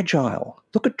were fragile.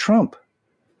 Look at Trump.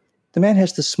 The man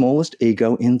has the smallest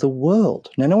ego in the world.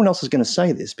 Now, no one else is going to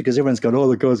say this because everyone's going, oh,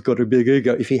 the guy's got a big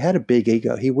ego. If he had a big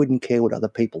ego, he wouldn't care what other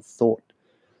people thought.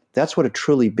 That's what a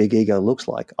truly big ego looks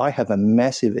like. I have a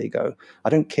massive ego. I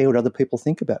don't care what other people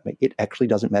think about me. It actually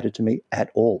doesn't matter to me at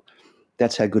all.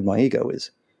 That's how good my ego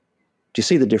is. Do you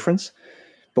see the difference?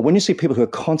 But when you see people who are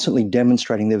constantly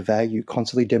demonstrating their value,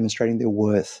 constantly demonstrating their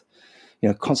worth,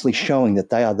 constantly showing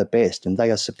that they are the best and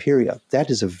they are superior, that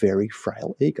is a very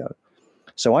frail ego.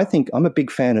 So I think I'm a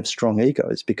big fan of strong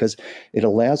egos because it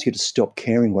allows you to stop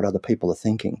caring what other people are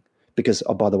thinking. Because,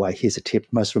 oh, by the way, here's a tip.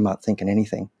 Most of them aren't thinking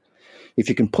anything. If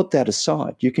you can put that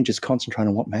aside, you can just concentrate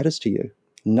on what matters to you.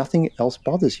 Nothing else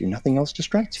bothers you. Nothing else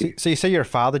distracts you. So you say you're a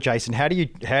father, Jason. How do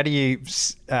you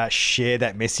share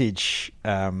that message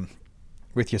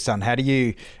with your son? How do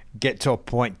you get to a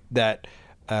point that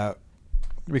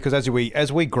because as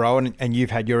we grow and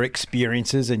you've had your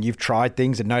experiences and you've tried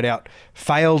things and no doubt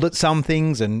failed at some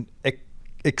things and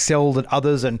excelled at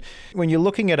others, and when you're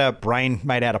looking at a brain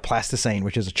made out of plasticine,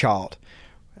 which is a child,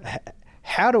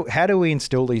 how do we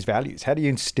instill these values? How do you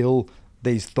instill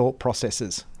these thought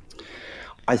processes?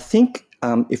 I think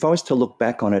if I was to look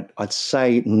back on it, I'd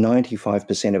say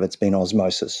 95% of it's been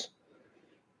osmosis.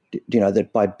 That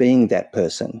by being that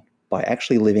person, by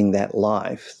actually living that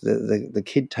life, the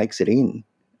kid takes it in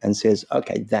and says,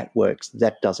 okay, that works.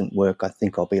 That doesn't work. I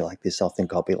think I'll be like this. I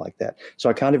think I'll be like that. So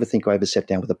I can't ever think I ever sat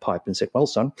down with a pipe and said, well,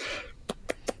 son,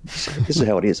 this is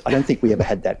how it is. I don't think we ever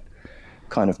had that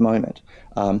kind of moment.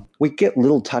 We get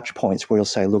little touch points where he'll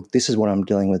say, look, this is what I'm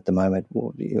dealing with at the moment.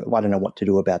 Well, I don't know what to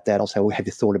do about that. I'll say, well, have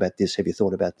you thought about this? Have you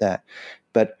thought about that?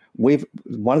 But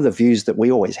one of the views that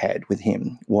we always had with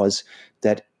him was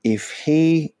that if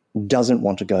he doesn't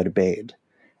want to go to bed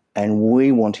and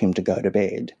we want him to go to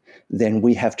bed, then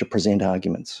we have to present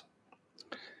arguments.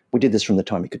 We did this from the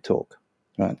time he could talk,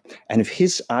 right? And if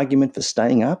his argument for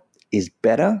staying up is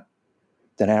better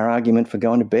than our argument for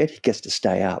going to bed, he gets to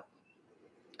stay up.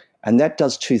 And that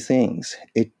does two things.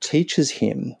 It teaches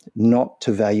him not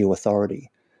to value authority,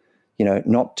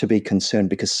 not to be concerned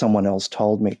because someone else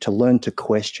told me, to learn to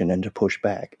question and to push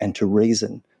back and to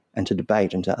reason and to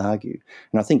debate and to argue.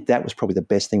 And I think that was probably the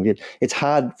best thing we did. It's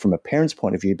hard from a parent's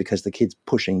point of view because the kid's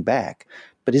pushing back,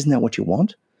 but isn't that what you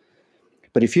want?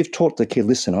 But if you've taught the kid,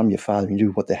 listen, I'm your father and you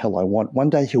do what the hell I want, one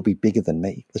day he'll be bigger than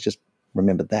me. Let's just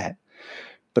remember that.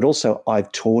 But also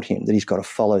I've taught him that he's got to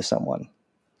follow someone.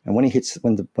 And when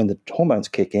the hormones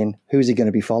kick in, who's he going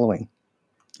to be following?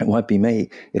 It won't be me.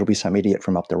 It'll be some idiot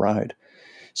from up the road.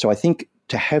 So I think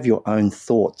to have your own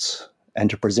thoughts and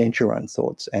to present your own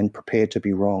thoughts and prepare to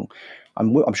be wrong,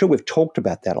 I'm sure we've talked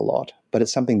about that a lot, but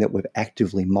it's something that we've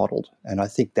actively modelled. And I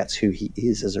think that's who he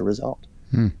is as a result.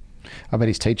 I bet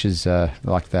his teachers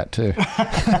liked that too.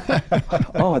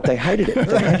 Oh, they hated it.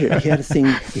 They hated it. He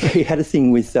had a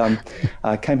thing with,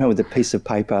 came home with a piece of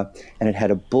paper and it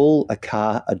had a bull, a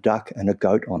car, a duck and a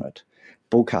goat on it.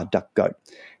 Bull, car, duck, goat.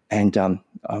 And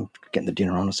I'm getting the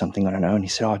dinner on or something, I don't know. And he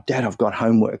said, oh, Dad, I've got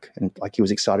homework. And like he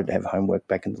was excited to have homework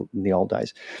back in the old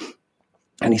days.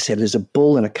 And he said, there's a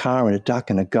bull and a car and a duck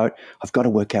and a goat. I've got to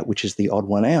work out which is the odd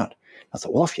one out. I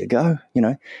thought, well, off you go.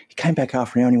 He came back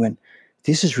after an hour and he went,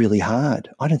 this is really hard.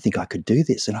 I don't think I could do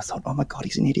this. And I thought, oh my God,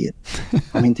 he's an idiot.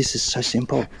 I mean, this is so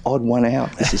simple. Odd one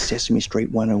out. This is Sesame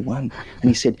Street 101. And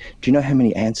he said, do you know how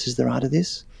many answers there are to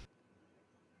this?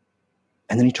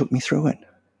 And then he took me through it.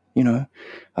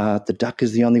 The duck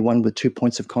is the only one with 2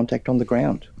 points of contact on the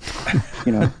ground.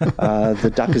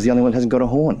 The duck is the only one that hasn't got a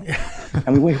horn.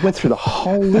 And we went through the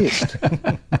whole list.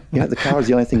 The car is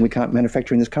the only thing we can't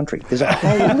manufacture in this country. There's a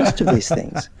whole list of these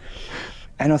things.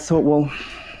 And I thought, well,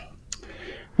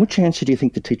 which answer do you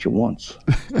think the teacher wants?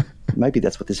 Maybe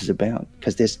that's what this is about,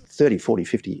 because there's 30, 40,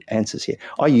 50 answers here.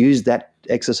 I use that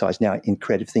exercise now in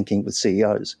creative thinking with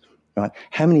CEOs, right?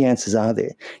 How many answers are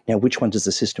there? Now, which one does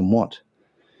the system want?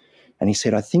 And he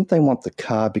said, I think they want the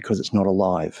car because it's not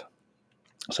alive.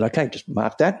 I said, okay, just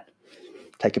mark that,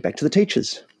 take it back to the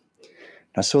teachers.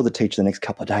 And I saw the teacher the next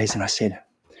couple of days and I said,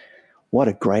 what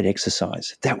a great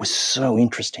exercise. That was so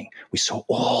interesting. We saw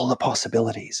all the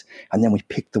possibilities. And then we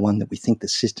picked the one that we think the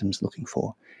system's looking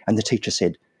for. And the teacher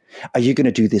said, Are you going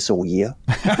to do this all year?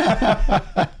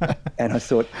 And I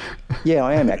thought, yeah,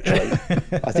 I am actually.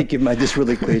 I think you've made this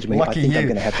really clear to me. Lucky I think you. I'm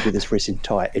going to have to do this for his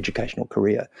entire educational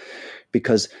career,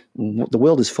 because the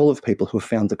world is full of people who have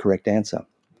found the correct answer.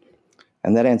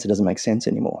 And that answer doesn't make sense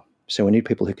anymore. So we need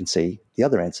people who can see the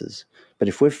other answers. But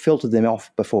if we've filtered them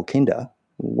off before kinder,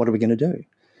 what are we going to do?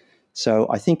 So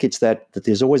I think it's that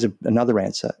there's always another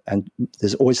answer, and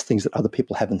there's always things that other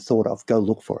people haven't thought of. Go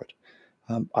look for it.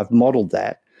 I've modeled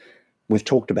that. We've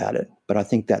talked about it, but I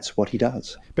think that's what he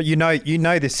does. But you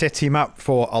know this sets him up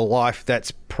for a life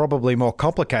that's probably more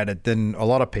complicated than a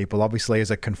lot of people. Obviously, as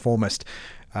a conformist,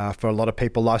 for a lot of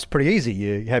people, life's pretty easy.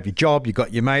 You have your job, you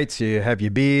got your mates, you have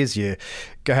your beers, you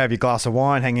go have your glass of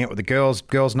wine, hanging out with the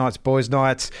girls nights, boys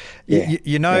nights.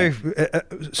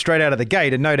 Straight out of the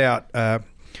gate, and no doubt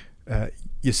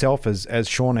yourself as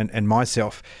Sean and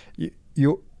myself,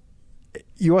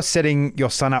 you are setting your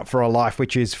son up for a life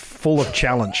which is full of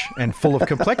challenge and full of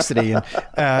complexity.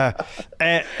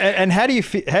 And how do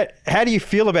you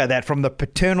feel about that from the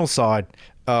paternal side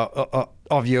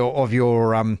of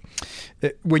your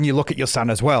when you look at your son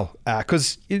as well?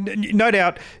 Because no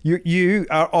doubt you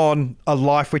are on a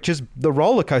life which is the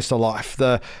roller coaster life,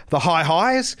 the high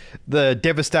highs, the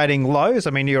devastating lows. I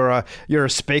mean, you're a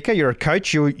speaker, you're a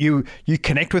coach, you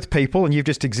connect with people, and you've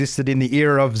just existed in the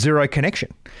era of zero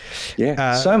connection.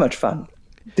 Yeah, so much fun.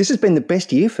 This has been the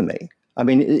best year for me. I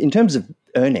mean, in terms of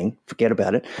earning, forget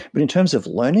about it. But in terms of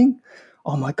learning,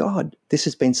 oh my God, this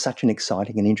has been such an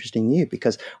exciting and interesting year,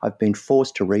 because I've been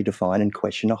forced to redefine and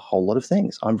question a whole lot of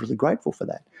things. I'm really grateful for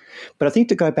that. But I think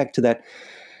to go back to that,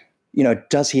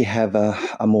 does he have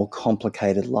a more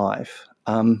complicated life?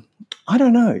 I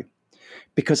don't know,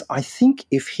 because I think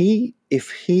if he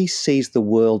sees the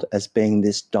world as being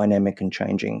this dynamic and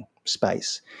changing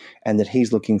space, and that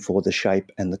he's looking for the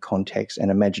shape and the context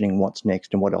and imagining what's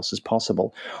next and what else is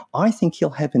possible, I think he'll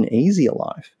have an easier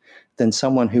life than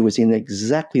someone who was in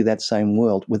exactly that same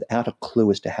world without a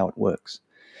clue as to how it works.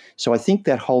 So I think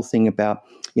that whole thing about,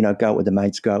 go out with the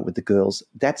mates, go out with the girls,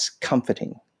 that's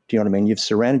comforting. Do you know what I mean? You've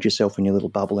surrounded yourself in your little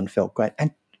bubble and felt great.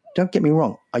 And don't get me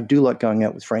wrong, I do like going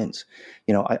out with friends.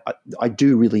 I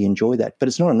do really enjoy that, but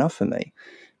it's not enough for me,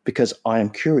 because I am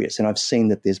curious and I've seen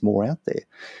that there's more out there.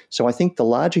 So I think the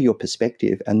larger your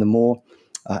perspective and the more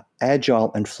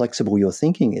agile and flexible your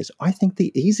thinking is, I think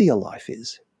the easier life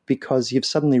is, because you've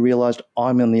suddenly realized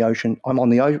I'm on the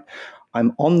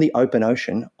open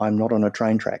ocean. I'm not on a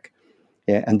train track.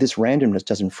 Yeah, and this randomness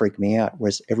doesn't freak me out,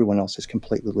 whereas everyone else is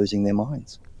completely losing their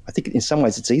minds. I think in some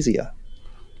ways it's easier.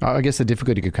 I guess the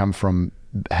difficulty could come from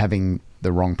having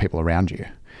the wrong people around you.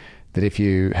 That if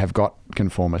you have got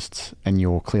conformists and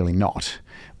you're clearly not,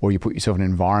 or you put yourself in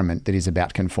an environment that is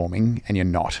about conforming and you're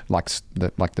not, like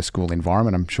the school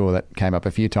environment, I'm sure that came up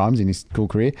a few times in his school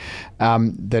career,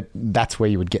 that's where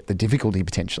you would get the difficulty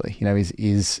potentially,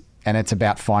 and it's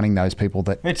about finding those people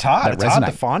that it's hard. It's hard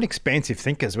to resonate. find expansive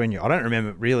thinkers when I don't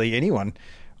remember really anyone.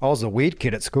 I was a weird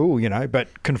kid at school,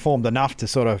 but conformed enough to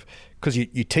sort of, because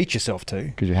you teach yourself to.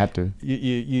 Because you had to.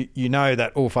 You know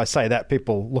that, if I say that,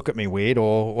 people look at me weird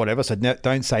or whatever, so no,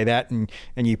 don't say that, and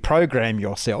you program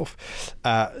yourself.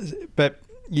 But,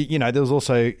 there was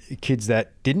also kids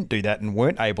that didn't do that and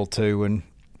weren't able to, and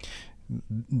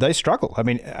they struggle. I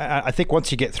mean, I think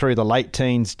once you get through the late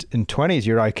teens and 20s,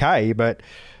 you're okay, but...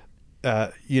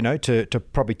 to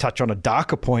probably touch on a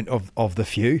darker point of the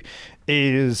few,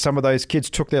 is some of those kids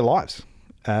took their lives.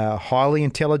 Highly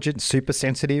intelligent, super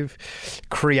sensitive,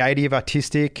 creative,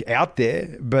 artistic, out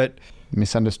there, but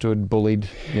misunderstood, bullied.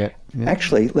 Yeah.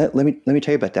 Actually, let me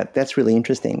tell you about that. That's really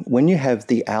interesting. When you have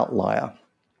the outlier,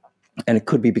 and it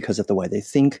could be because of the way they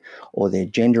think or their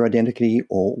gender identity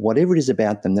or whatever it is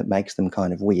about them that makes them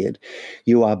kind of weird,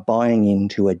 you are buying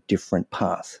into a different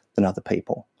path than other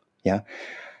people. Yeah.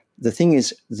 The thing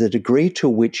is, the degree to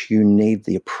which you need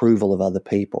the approval of other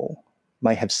people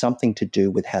may have something to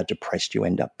do with how depressed you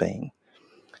end up being.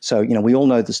 So, we all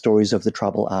know the stories of the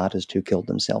troubled artist who killed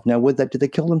themselves. Now, did they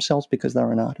kill themselves because they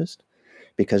were an artist?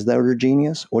 Because they were a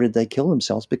genius? Or did they kill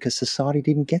themselves because society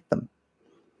didn't get them?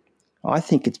 I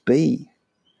think it's B.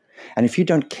 And if you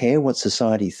don't care what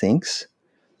society thinks,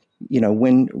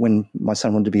 when my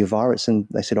son wanted to be a virus and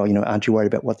they said, aren't you worried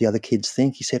about what the other kids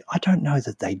think? He said, I don't know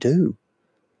that they do.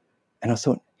 And I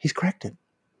thought, he's cracked it.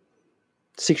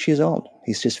 6 years old.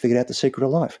 He's just figured out the secret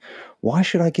of life. Why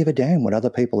should I give a damn what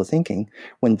other people are thinking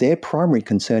when their primary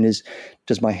concern is,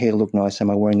 does my hair look nice?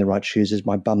 Am I wearing the right shoes? Does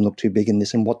my bum look too big in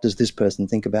this? And what does this person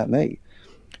think about me?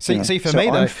 See, for me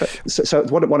though. So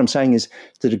what I'm saying is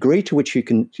the degree to which you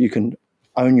can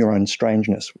own your own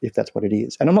strangeness, if that's what it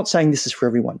is. And I'm not saying this is for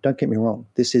everyone. Don't get me wrong.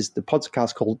 This is the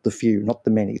podcast called The Few, not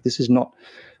the Many. This is not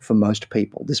for most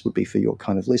people. This would be for your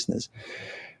kind of listeners.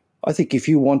 I think if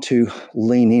you want to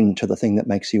lean into the thing that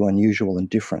makes you unusual and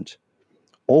different,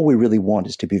 all we really want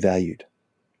is to be valued.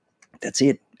 That's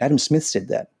it. Adam Smith said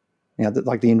that.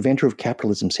 Like the inventor of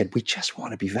capitalism said, we just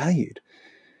want to be valued.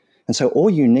 And so all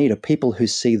you need are people who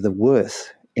see the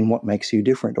worth in what makes you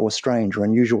different or strange or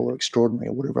unusual or extraordinary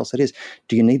or whatever else it is.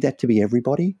 Do you need that to be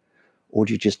everybody, or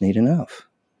do you just need enough?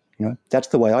 That's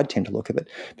the way I tend to look at it.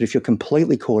 But if you're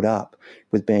completely caught up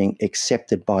with being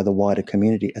accepted by the wider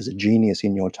community as a genius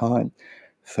in your time,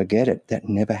 forget it. That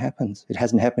never happens. It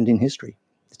hasn't happened in history.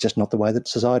 It's just not the way that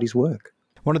societies work.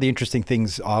 One of the interesting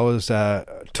things I was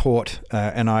taught,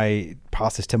 and I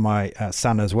passed this to my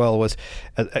son as well, was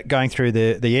going through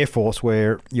the Air Force,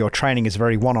 where your training is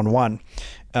very one-on-one,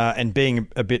 and being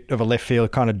a bit of a left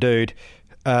field kind of dude.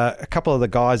 A couple of the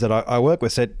guys that I work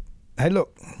with said, hey,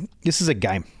 look, this is a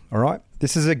game, all right?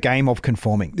 This is a game of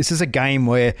conforming. This is a game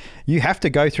where you have to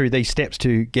go through these steps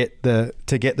to get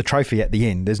the trophy at the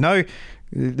end. There's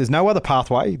no other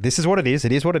pathway. This is what it is.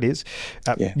 It is what it is.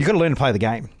 You've got to learn to play the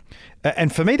game.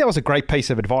 And for me, that was a great piece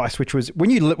of advice, which was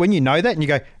when you know that and you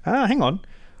go, hang on,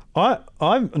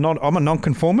 I'm a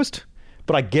nonconformist,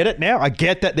 but I get it now. I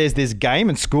get that there's this game,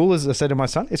 and school, as I said to my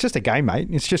son, it's just a game, mate.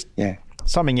 It's just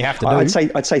something you have to do.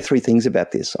 I'd say three things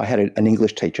about this. I had an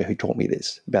English teacher who taught me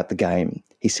this about the game.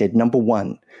 He said, number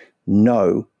one,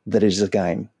 know that it is a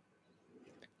game.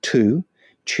 2,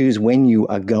 choose when you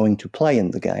are going to play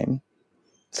in the game.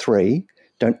 3,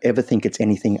 don't ever think it's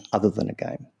anything other than a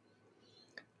game.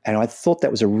 And I thought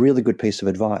that was a really good piece of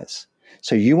advice.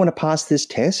 So you want to pass this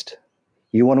test?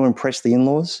 You want to impress the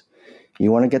in-laws?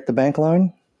 You want to get the bank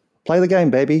loan? Play the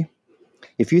game, baby.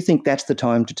 If you think that's the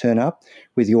time to turn up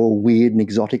with your weird and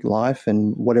exotic life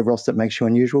and whatever else that makes you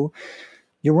unusual,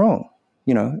 you're wrong.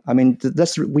 We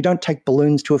don't take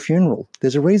balloons to a funeral.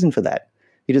 There's a reason for that.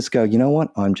 You just go, you know what?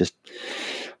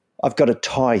 I've got a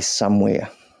tie somewhere.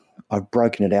 I've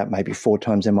broken it out maybe 4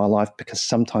 times in my life because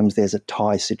sometimes there's a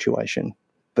tie situation.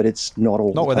 But it's not all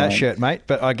the time. Not with that shirt, mate,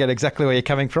 but I get exactly where you're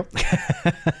coming from.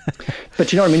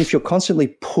 But you know what I mean? If you're constantly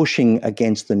pushing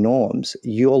against the norms,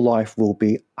 your life will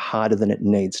be harder than it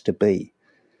needs to be.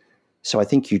 So I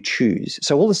think you choose.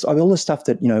 So all this stuff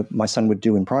that, my son would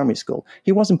do in primary school,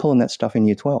 he wasn't pulling that stuff in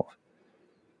year 12.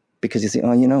 Because you think,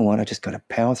 oh, you know what? I just got to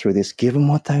power through this, give them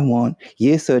what they want.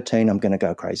 Year 13, I'm going to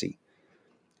go crazy.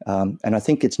 And I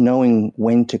think it's knowing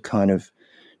when to kind of,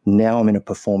 now I'm in a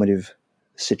performative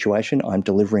situation, I'm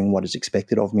delivering what is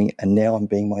expected of me, and now I'm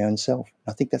being my own self.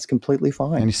 I think that's completely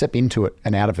fine. And you step into it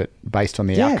and out of it based on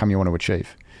the outcome you want to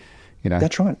achieve.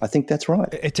 That's right. I think that's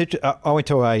right. I went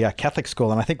to a Catholic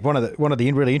school, and I think one of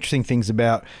the really interesting things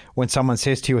about when someone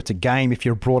says to you it's a game, if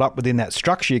you're brought up within that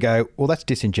structure, you go, well, that's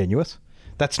disingenuous.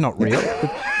 That's not real.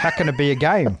 How can it be a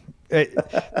game?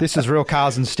 This is real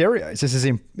cars and stereos.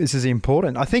 This is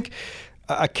important. I think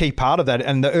a key part of that,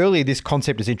 and the earlier this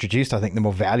concept is introduced, I think the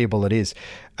more valuable it is.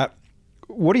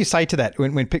 What do you say to that?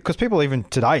 Because people even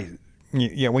today,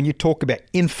 when you talk about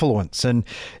influence and,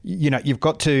 you've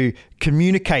got to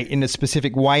communicate in a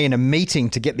specific way in a meeting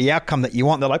to get the outcome that you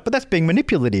want. They're like, but that's being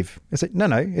manipulative. It's like,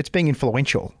 no, it's being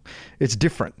influential. It's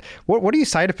different. What do you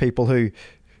say to people who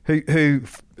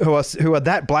are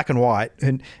that black and white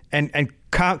and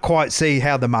can't quite see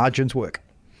how the margins work?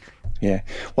 Yeah.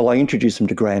 Well, I introduced them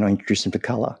to grey and I introduced them to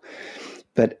colour.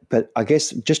 But I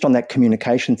guess just on that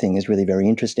communication thing is really very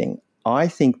interesting. I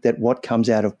think that what comes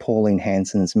out of Pauline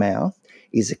Hanson's mouth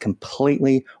is a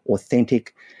completely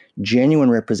authentic, genuine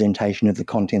representation of the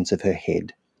contents of her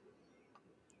head.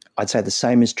 I'd say the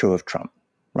same is true of Trump,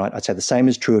 right? I'd say the same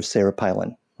is true of Sarah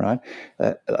Palin, right?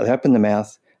 They open the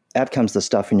mouth, out comes the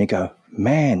stuff, and you go,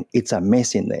 man, it's a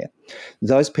mess in there.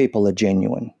 Those people are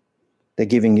genuine. They're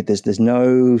giving it, there's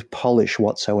no polish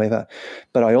whatsoever.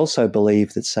 But I also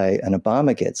believe that, say, an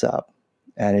Obama gets up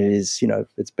and it is,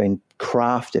 it's been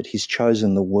crafted. He's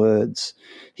chosen the words.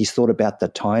 He's thought about the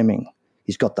timing.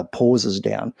 He's got the pauses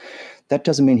down. That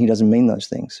doesn't mean he doesn't mean those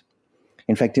things.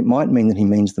 In fact, it might mean that he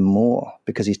means them more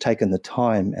because he's taken the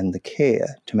time and the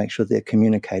care to make sure they're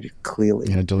communicated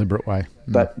clearly. In a deliberate way.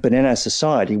 But in our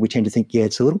society, we tend to think,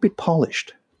 it's a little bit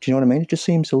polished. Do you know what I mean? It just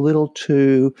seems a little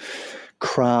too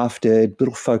crafted,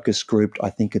 little focus grouped. I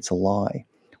think it's a lie.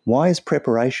 Why is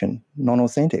preparation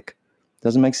non-authentic?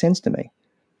 Doesn't make sense to me.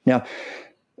 Now,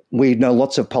 we know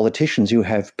lots of politicians who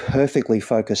have perfectly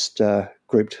focused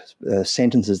grouped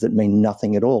sentences that mean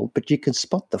nothing at all, but you can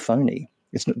spot the phony.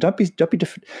 Don't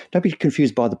be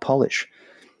confused by the polish.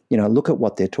 Look at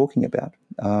what they're talking about.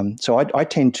 So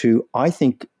I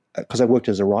think because I worked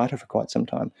as a writer for quite some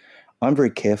time, I'm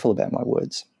very careful about my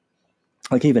words.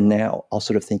 Like even now, I'll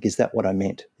sort of think, is that what I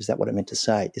meant? Is that what I meant to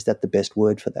say? Is that the best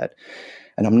word for that?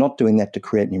 And I'm not doing that to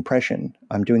create an impression.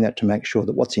 I'm doing that to make sure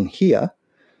that what's in here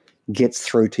gets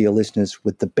through to your listeners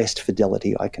with the best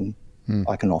fidelity I can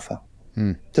offer.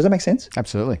 Does that make sense?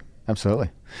 Absolutely.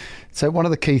 So one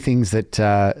of the key things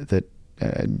that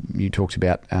you talked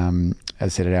about, as I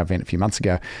said at our event a few months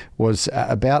ago, was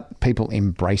about people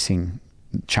embracing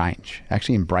change,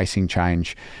 actually embracing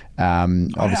change.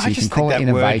 Obviously, you can call it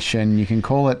innovation, you can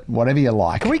call it whatever you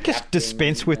like. Can we just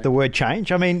dispense with the word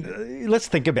change? I mean, let's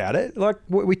think about it. Like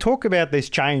we talk about this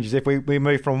change as if we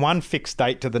move from one fixed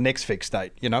state to the next fixed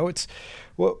state.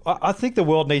 I think the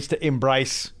world needs to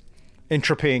embrace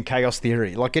entropy and chaos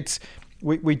theory. Like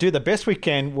we do the best we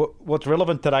can. What's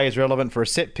relevant today is relevant for a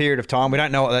set period of time. We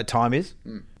don't know what that time is.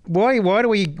 Why do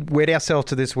we wed ourselves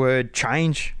to this word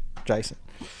change, Jason?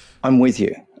 I'm with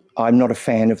you. I'm not a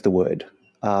fan of the word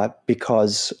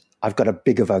because I've got a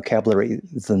bigger vocabulary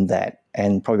than that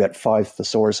and probably about 5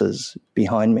 thesauruses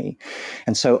behind me.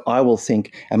 And so I will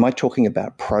think, am I talking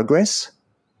about progress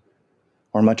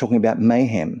or am I talking about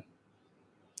mayhem?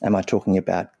 Am I talking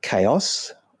about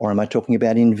chaos or am I talking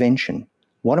about invention?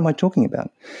 What am I talking about?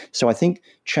 So I think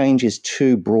change is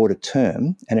too broad a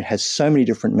term and it has so many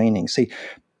different meanings. See,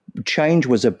 change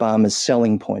was Obama's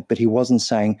selling point, but he wasn't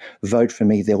saying, vote for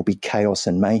me, there'll be chaos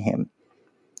and mayhem.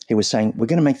 He was saying, we're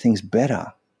going to make things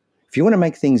better. If you want to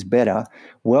make things better,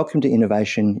 welcome to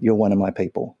innovation. You're one of my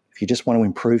people. If you just want to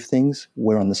improve things,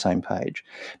 we're on the same page.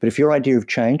 But if your idea of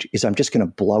change is I'm just going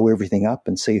to blow everything up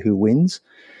and see who wins,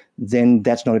 then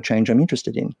that's not a change I'm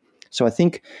interested in. So I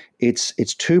think it's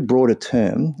too broad a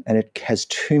term and it has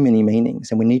too many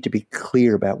meanings and we need to be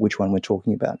clear about which one we're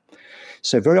talking about.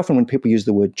 So very often when people use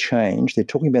the word change, they're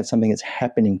talking about something that's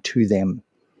happening to them.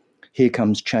 Here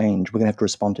comes change. We're going to have to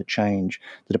respond to change.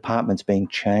 The department's being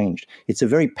changed. It's a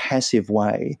very passive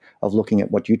way of looking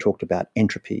at what you talked about,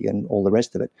 entropy and all the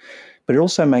rest of it. But it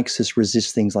also makes us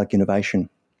resist things like innovation.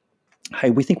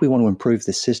 Hey, we think we want to improve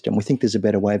this system. We think there's a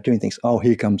better way of doing things. Oh,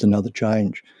 here comes another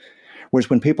change. Whereas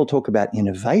when people talk about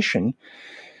innovation,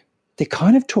 they're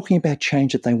kind of talking about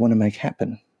change that they want to make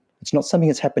happen. It's not something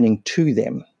that's happening to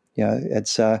them.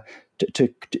 It's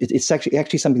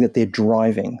actually something that they're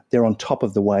driving. They're on top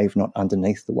of the wave, not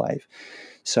underneath the wave.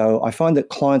 So I find that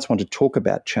clients want to talk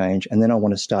about change, and then I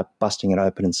want to start busting it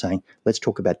open and saying, let's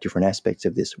talk about different aspects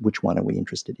of this. Which one are we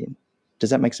interested in?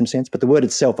 Does that make some sense? But the word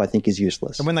itself, I think, is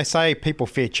useless. And when they say people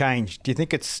fear change, do you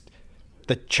think it's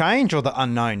the change or the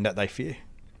unknown that they fear?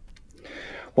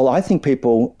 Well, I think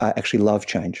people actually love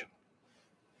change.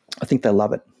 I think they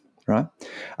love it, right?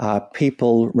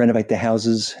 People renovate their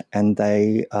houses and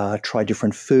they try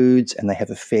different foods and they have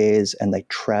affairs and they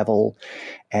travel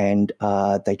and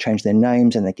they change their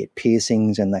names and they get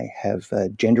piercings and they have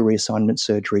gender reassignment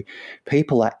surgery.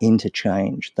 People are into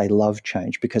change. They love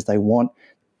change because they want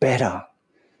better.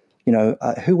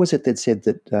 Who was it that said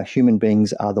that human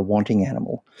beings are the wanting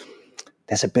animal?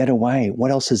 There's a better way. What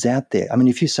else is out there? I mean,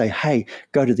 if you say, hey,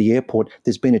 go to the airport,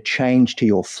 there's been a change to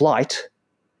your flight,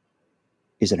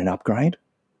 is it an upgrade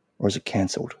or is it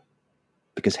cancelled?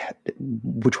 Because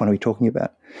which one are we talking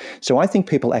about? So I think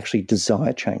people actually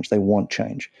desire change. They want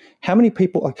change. How many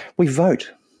people, we vote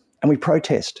and we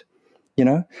protest,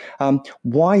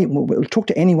 why? Talk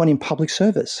to anyone in public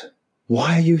service.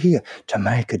 Why are you here? To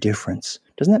make a difference.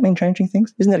 Doesn't that mean changing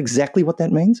things? Isn't that exactly what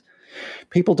that means?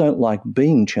 People don't like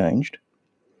being changed.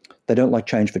 They don't like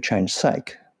change for change's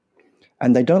sake.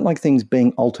 And they don't like things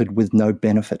being altered with no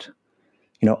benefit.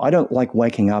 I don't like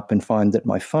waking up and find that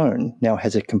my phone now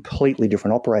has a completely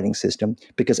different operating system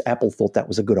because Apple thought that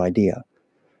was a good idea.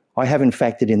 I haven't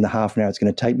factored in the half an hour it's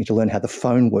going to take me to learn how the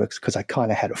phone works because I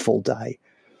kind of had a full day.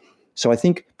 So I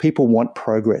think people want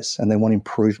progress and they want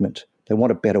improvement. They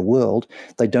want a better world.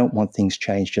 They don't want things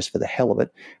changed just for the hell of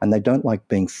it. And they don't like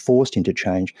being forced into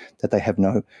change that they have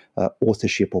no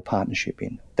authorship or partnership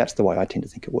in. That's the way I tend to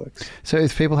think it works. So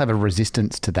if people have a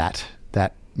resistance to that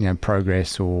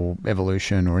progress or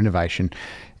evolution or innovation,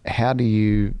 how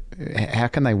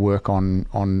can they work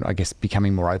on I guess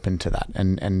becoming more open to that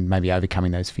and maybe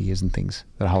overcoming those fears and things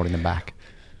that are holding them back?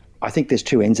 I think there's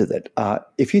two ends of it.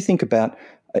 If you think about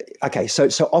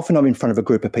so often I'm in front of a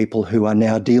group of people who are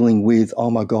now dealing with, oh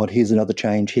my God, here's another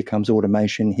change, here comes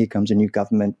automation, here comes a new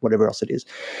government, whatever else it is.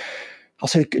 I'll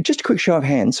say, just a quick show of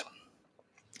hands.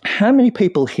 How many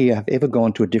people here have ever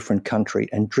gone to a different country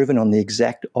and driven on the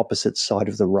exact opposite side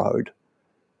of the road?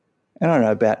 And I don't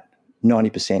know, about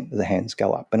 90% of the hands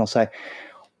go up. And I'll say,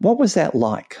 what was that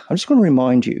like? I'm just going to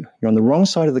remind you, you're on the wrong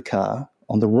side of the car,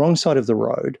 on the wrong side of the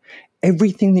road,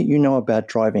 everything that you know about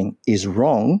driving is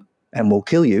wrong and will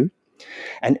kill you,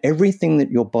 and everything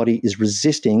that your body is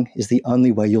resisting is the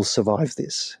only way you'll survive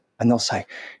this. And they'll say,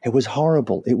 it was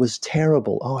horrible. It was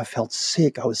terrible. Oh, I felt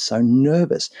sick. I was so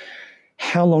nervous.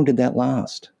 How long did that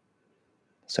last?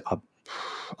 So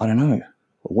I don't know,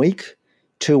 a week,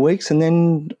 2 weeks. And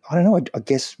then, I don't know, I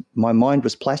guess my mind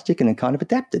was plastic and it kind of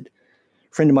adapted.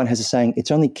 A friend of mine has a saying, it's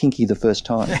only kinky the first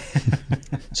time.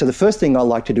 So the first thing I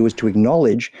like to do is to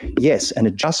acknowledge, yes, an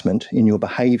adjustment in your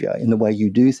behavior, in the way you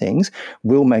do things,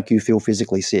 will make you feel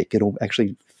physically sick. It'll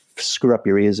actually screw up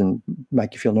your ears and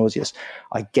make you feel nauseous.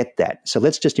 I get that. So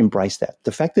let's just embrace that.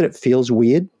 The fact that it feels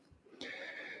weird,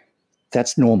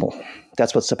 that's normal.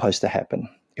 That's what's supposed to happen.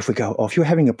 If we go, if you're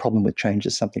having a problem with change,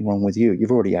 there's something wrong with you.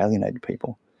 You've already alienated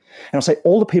people. And I'll say,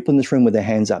 all the people in this room with their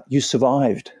hands up, you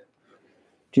survived.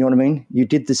 Do you know what I mean? You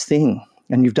did this thing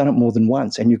and you've done it more than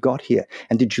once and you got here.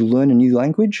 And did you learn a new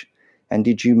language? And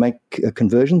did you make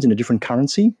conversions in a different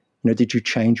currency? Did you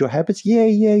change your habits?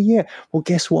 Yeah. Well,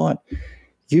 guess what?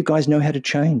 You guys know how to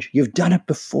change. You've done it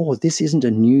before. This isn't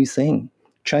a new thing.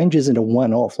 Change isn't a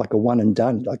one-off, like a one and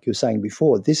done, like you were saying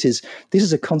before. This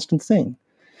is a constant thing.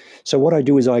 So what I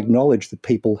do is I acknowledge that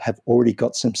people have already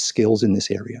got some skills in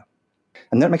this area.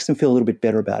 And that makes them feel a little bit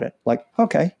better about it. Like,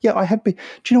 okay, yeah, I have been.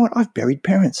 Do you know what? I've buried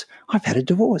parents. I've had a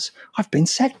divorce. I've been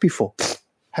sacked before.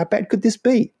 How bad could this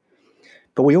be?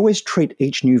 But we always treat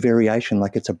each new variation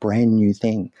like it's a brand new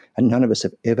thing. And none of us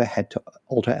have ever had to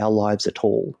alter our lives at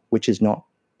all, which is not,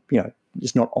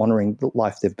 just not honoring the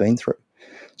life they've been through.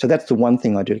 So that's the one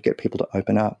thing I do to get people to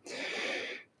open up.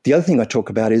 The other thing I talk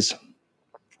about is,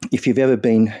 if you've ever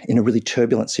been in a really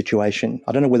turbulent situation,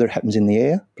 I don't know whether it happens in the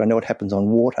air, but I know it happens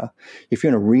on water. If you're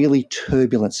in a really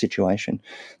turbulent situation,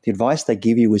 the advice they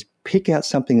give you is pick out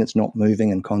something that's not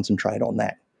moving and concentrate on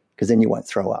that, because then you won't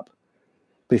throw up.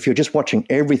 But if you're just watching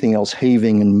everything else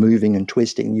heaving and moving and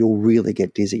twisting, you'll really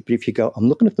get dizzy. But if you go, I'm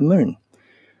looking at the moon,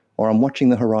 or I'm watching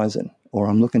the horizon, or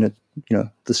I'm looking at,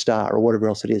 the star or whatever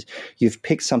else it is, you've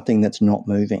picked something that's not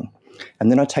moving.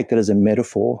 And then I take that as a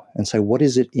metaphor and say, what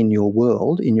is it in your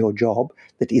world, in your job,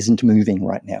 that isn't moving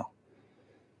right now?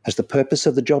 Has the purpose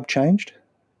of the job changed?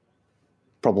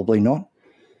 Probably not.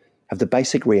 Have the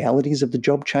basic realities of the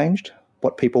job changed?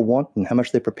 What people want and how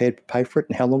much they're prepared to pay for it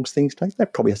and how long things take?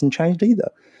 That probably hasn't changed either.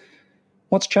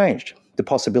 What's changed? The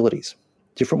possibilities.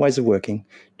 Different ways of working,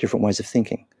 different ways of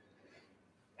thinking.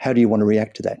 How do you want to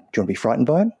react to that? Do you want to be frightened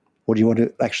by it? Or do you want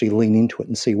to actually lean into it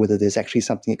and see whether there's actually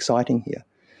something exciting here?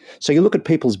 So you look at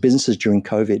people's businesses during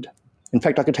COVID. In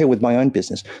fact, I can tell you with my own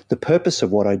business, the purpose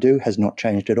of what I do has not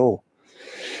changed at all.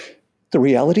 The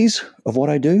realities of what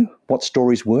I do, what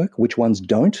stories work, which ones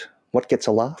don't, what gets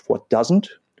a laugh, what doesn't,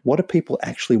 what do people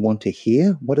actually want to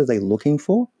hear, what are they looking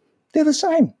for, they're the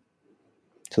same.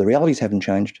 So the realities haven't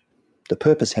changed. The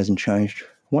purpose hasn't changed.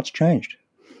 What's changed?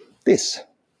 This,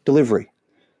 delivery.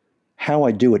 How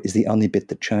I do it is the only bit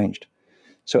that changed.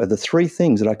 So of the three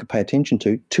things that I could pay attention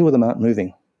to, two of them aren't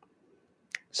moving.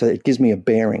 So it gives me a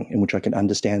bearing in which I can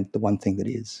understand the one thing that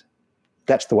is.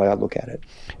 That's the way I look at it.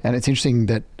 And it's interesting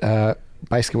that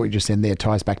basically what you just said there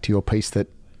ties back to your piece that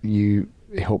you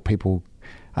help people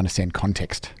understand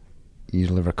context. You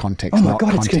deliver context. Oh my God,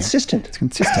 content. it's consistent. It's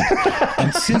consistent.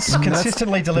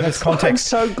 Consistently delivers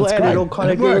context. I'm so glad it all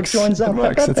kind of joins up. It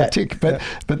works. It's that? a tick. But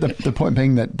the point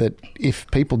being that if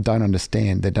people don't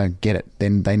understand, they don't get it,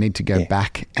 then they need to go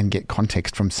back and get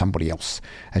context from somebody else.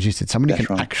 As you said, somebody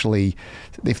can actually,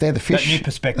 if they're the fish. That new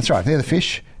perspective. That's right. If they're the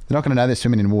fish, they're not going to know they're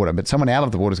swimming in water, but someone out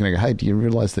of the water is going to go, hey, do you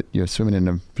realise that you're swimming in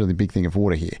a really big thing of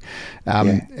water here?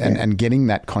 And getting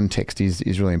that context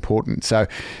is really important. So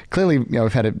clearly,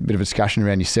 we've had a bit of a discussion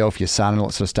around yourself, your son and all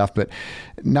that sort of stuff, but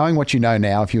knowing what you know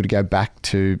now, if you were to go back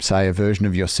to, say, a version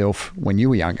of yourself when you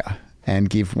were younger and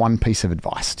give one piece of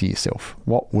advice to yourself,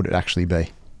 what would it actually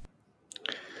be?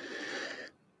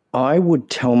 I would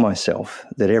tell myself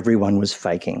that everyone was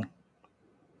faking.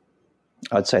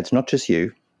 I'd say it's not just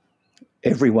you.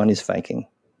 Everyone is faking.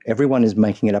 Everyone is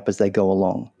making it up as they go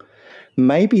along.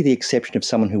 Maybe the exception of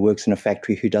someone who works in a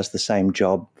factory who does the same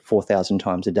job 4,000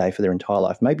 times a day for their entire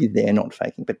life. Maybe they're not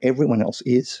faking, but everyone else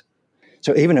is.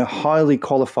 So even a highly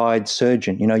qualified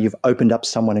surgeon, you've opened up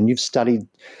someone and you've studied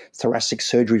thoracic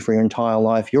surgery for your entire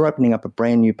life. You're opening up a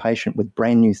brand new patient with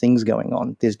brand new things going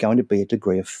on. There's going to be a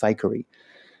degree of fakery.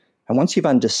 And once you've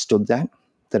understood that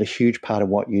a huge part of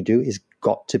what you do is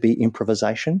got to be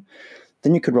improvisation,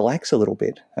 then you could relax a little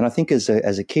bit. And I think as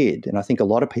a kid, and I think a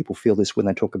lot of people feel this when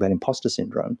they talk about imposter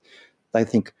syndrome, they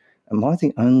think, am I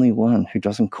the only one who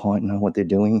doesn't quite know what they're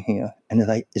doing here? And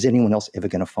is anyone else ever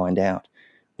going to find out?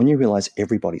 When you realize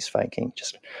everybody's faking,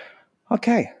 just,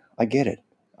 okay, I get it.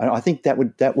 And I think that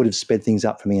would have sped things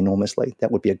up for me enormously.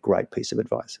 That would be a great piece of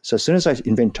advice. So as soon as I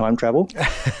invent time travel,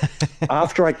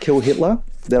 after I kill Hitler,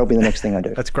 that'll be the next thing I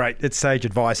do. That's great. It's sage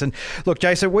advice. And look,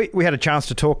 Jason, we had a chance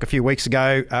to talk a few weeks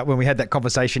ago when we had that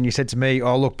conversation. You said to me,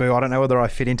 "Oh, look, Boo, I don't know whether I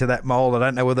fit into that mold. I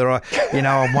don't know whether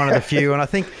I'm one of the few." And I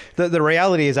think the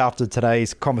reality is, after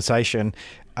today's conversation,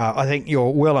 I think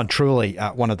you're well and truly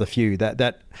one of the few.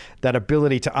 That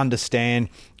ability to understand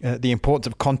the importance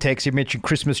of context. You mentioned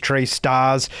Christmas trees,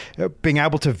 stars, being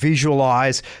able to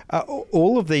visualize.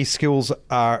 All of these skills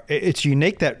it's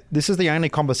unique that this is the only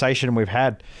conversation we've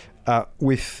had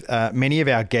with many of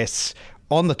our guests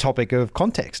on the topic of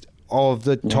context, of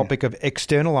the topic of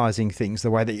externalizing things the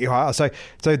way that you are. So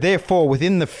therefore,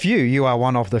 within the few, you are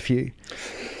one of the few.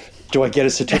 Do I get a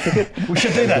certificate? We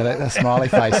should do that. Get a smiley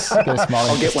face. Get a smiley.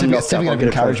 I'll get one. Certificate of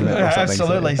encouragement. Or something.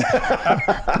 Absolutely.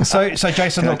 So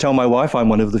Jason, can I tell my wife I'm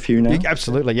one of the few now?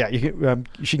 Absolutely, yeah.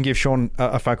 She can give Sean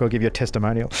a phone call, give you a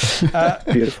testimonial.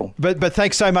 Beautiful. But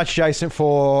thanks so much, Jason,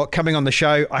 for coming on the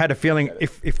show. I had a feeling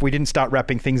if we didn't start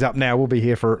wrapping things up now, we'll be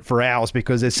here for hours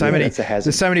because there's so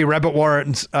many rabbit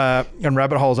warrens and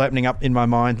rabbit holes opening up in my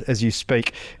mind as you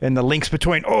speak, and the links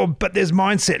between but there's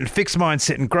mindset and fixed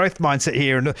mindset and growth mindset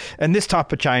here and this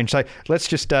type of change. So let's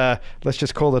just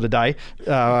call it a day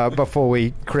before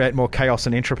we create more chaos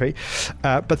and entropy.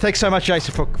 But thanks so much,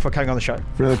 Jason, for coming on the show.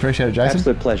 Really appreciate it, Jason.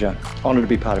 Absolute pleasure. Honoured to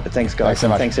be part of it. Thanks, guys. Thanks so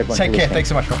much. Thanks, everyone. Take care. Thanks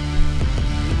so much, Rob.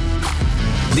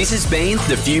 This has been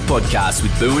The Few Podcast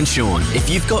with Boo and Sean. If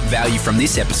you've got value from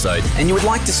this episode and you would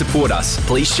like to support us,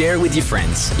 please share it with your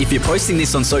friends. If you're posting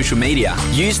this on social media,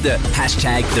 use the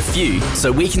hashtag #TheFew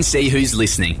so we can see who's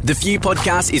listening. The Few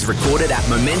Podcast is recorded at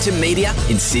Momentum Media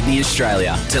in Sydney,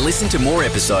 Australia. To listen to more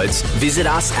episodes, visit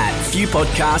us at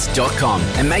fewpodcast.com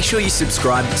and make sure you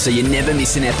subscribe so you never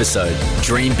miss an episode.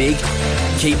 Dream big,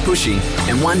 keep pushing,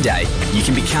 and one day you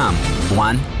can become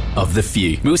one of the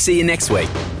few. We'll see you next week.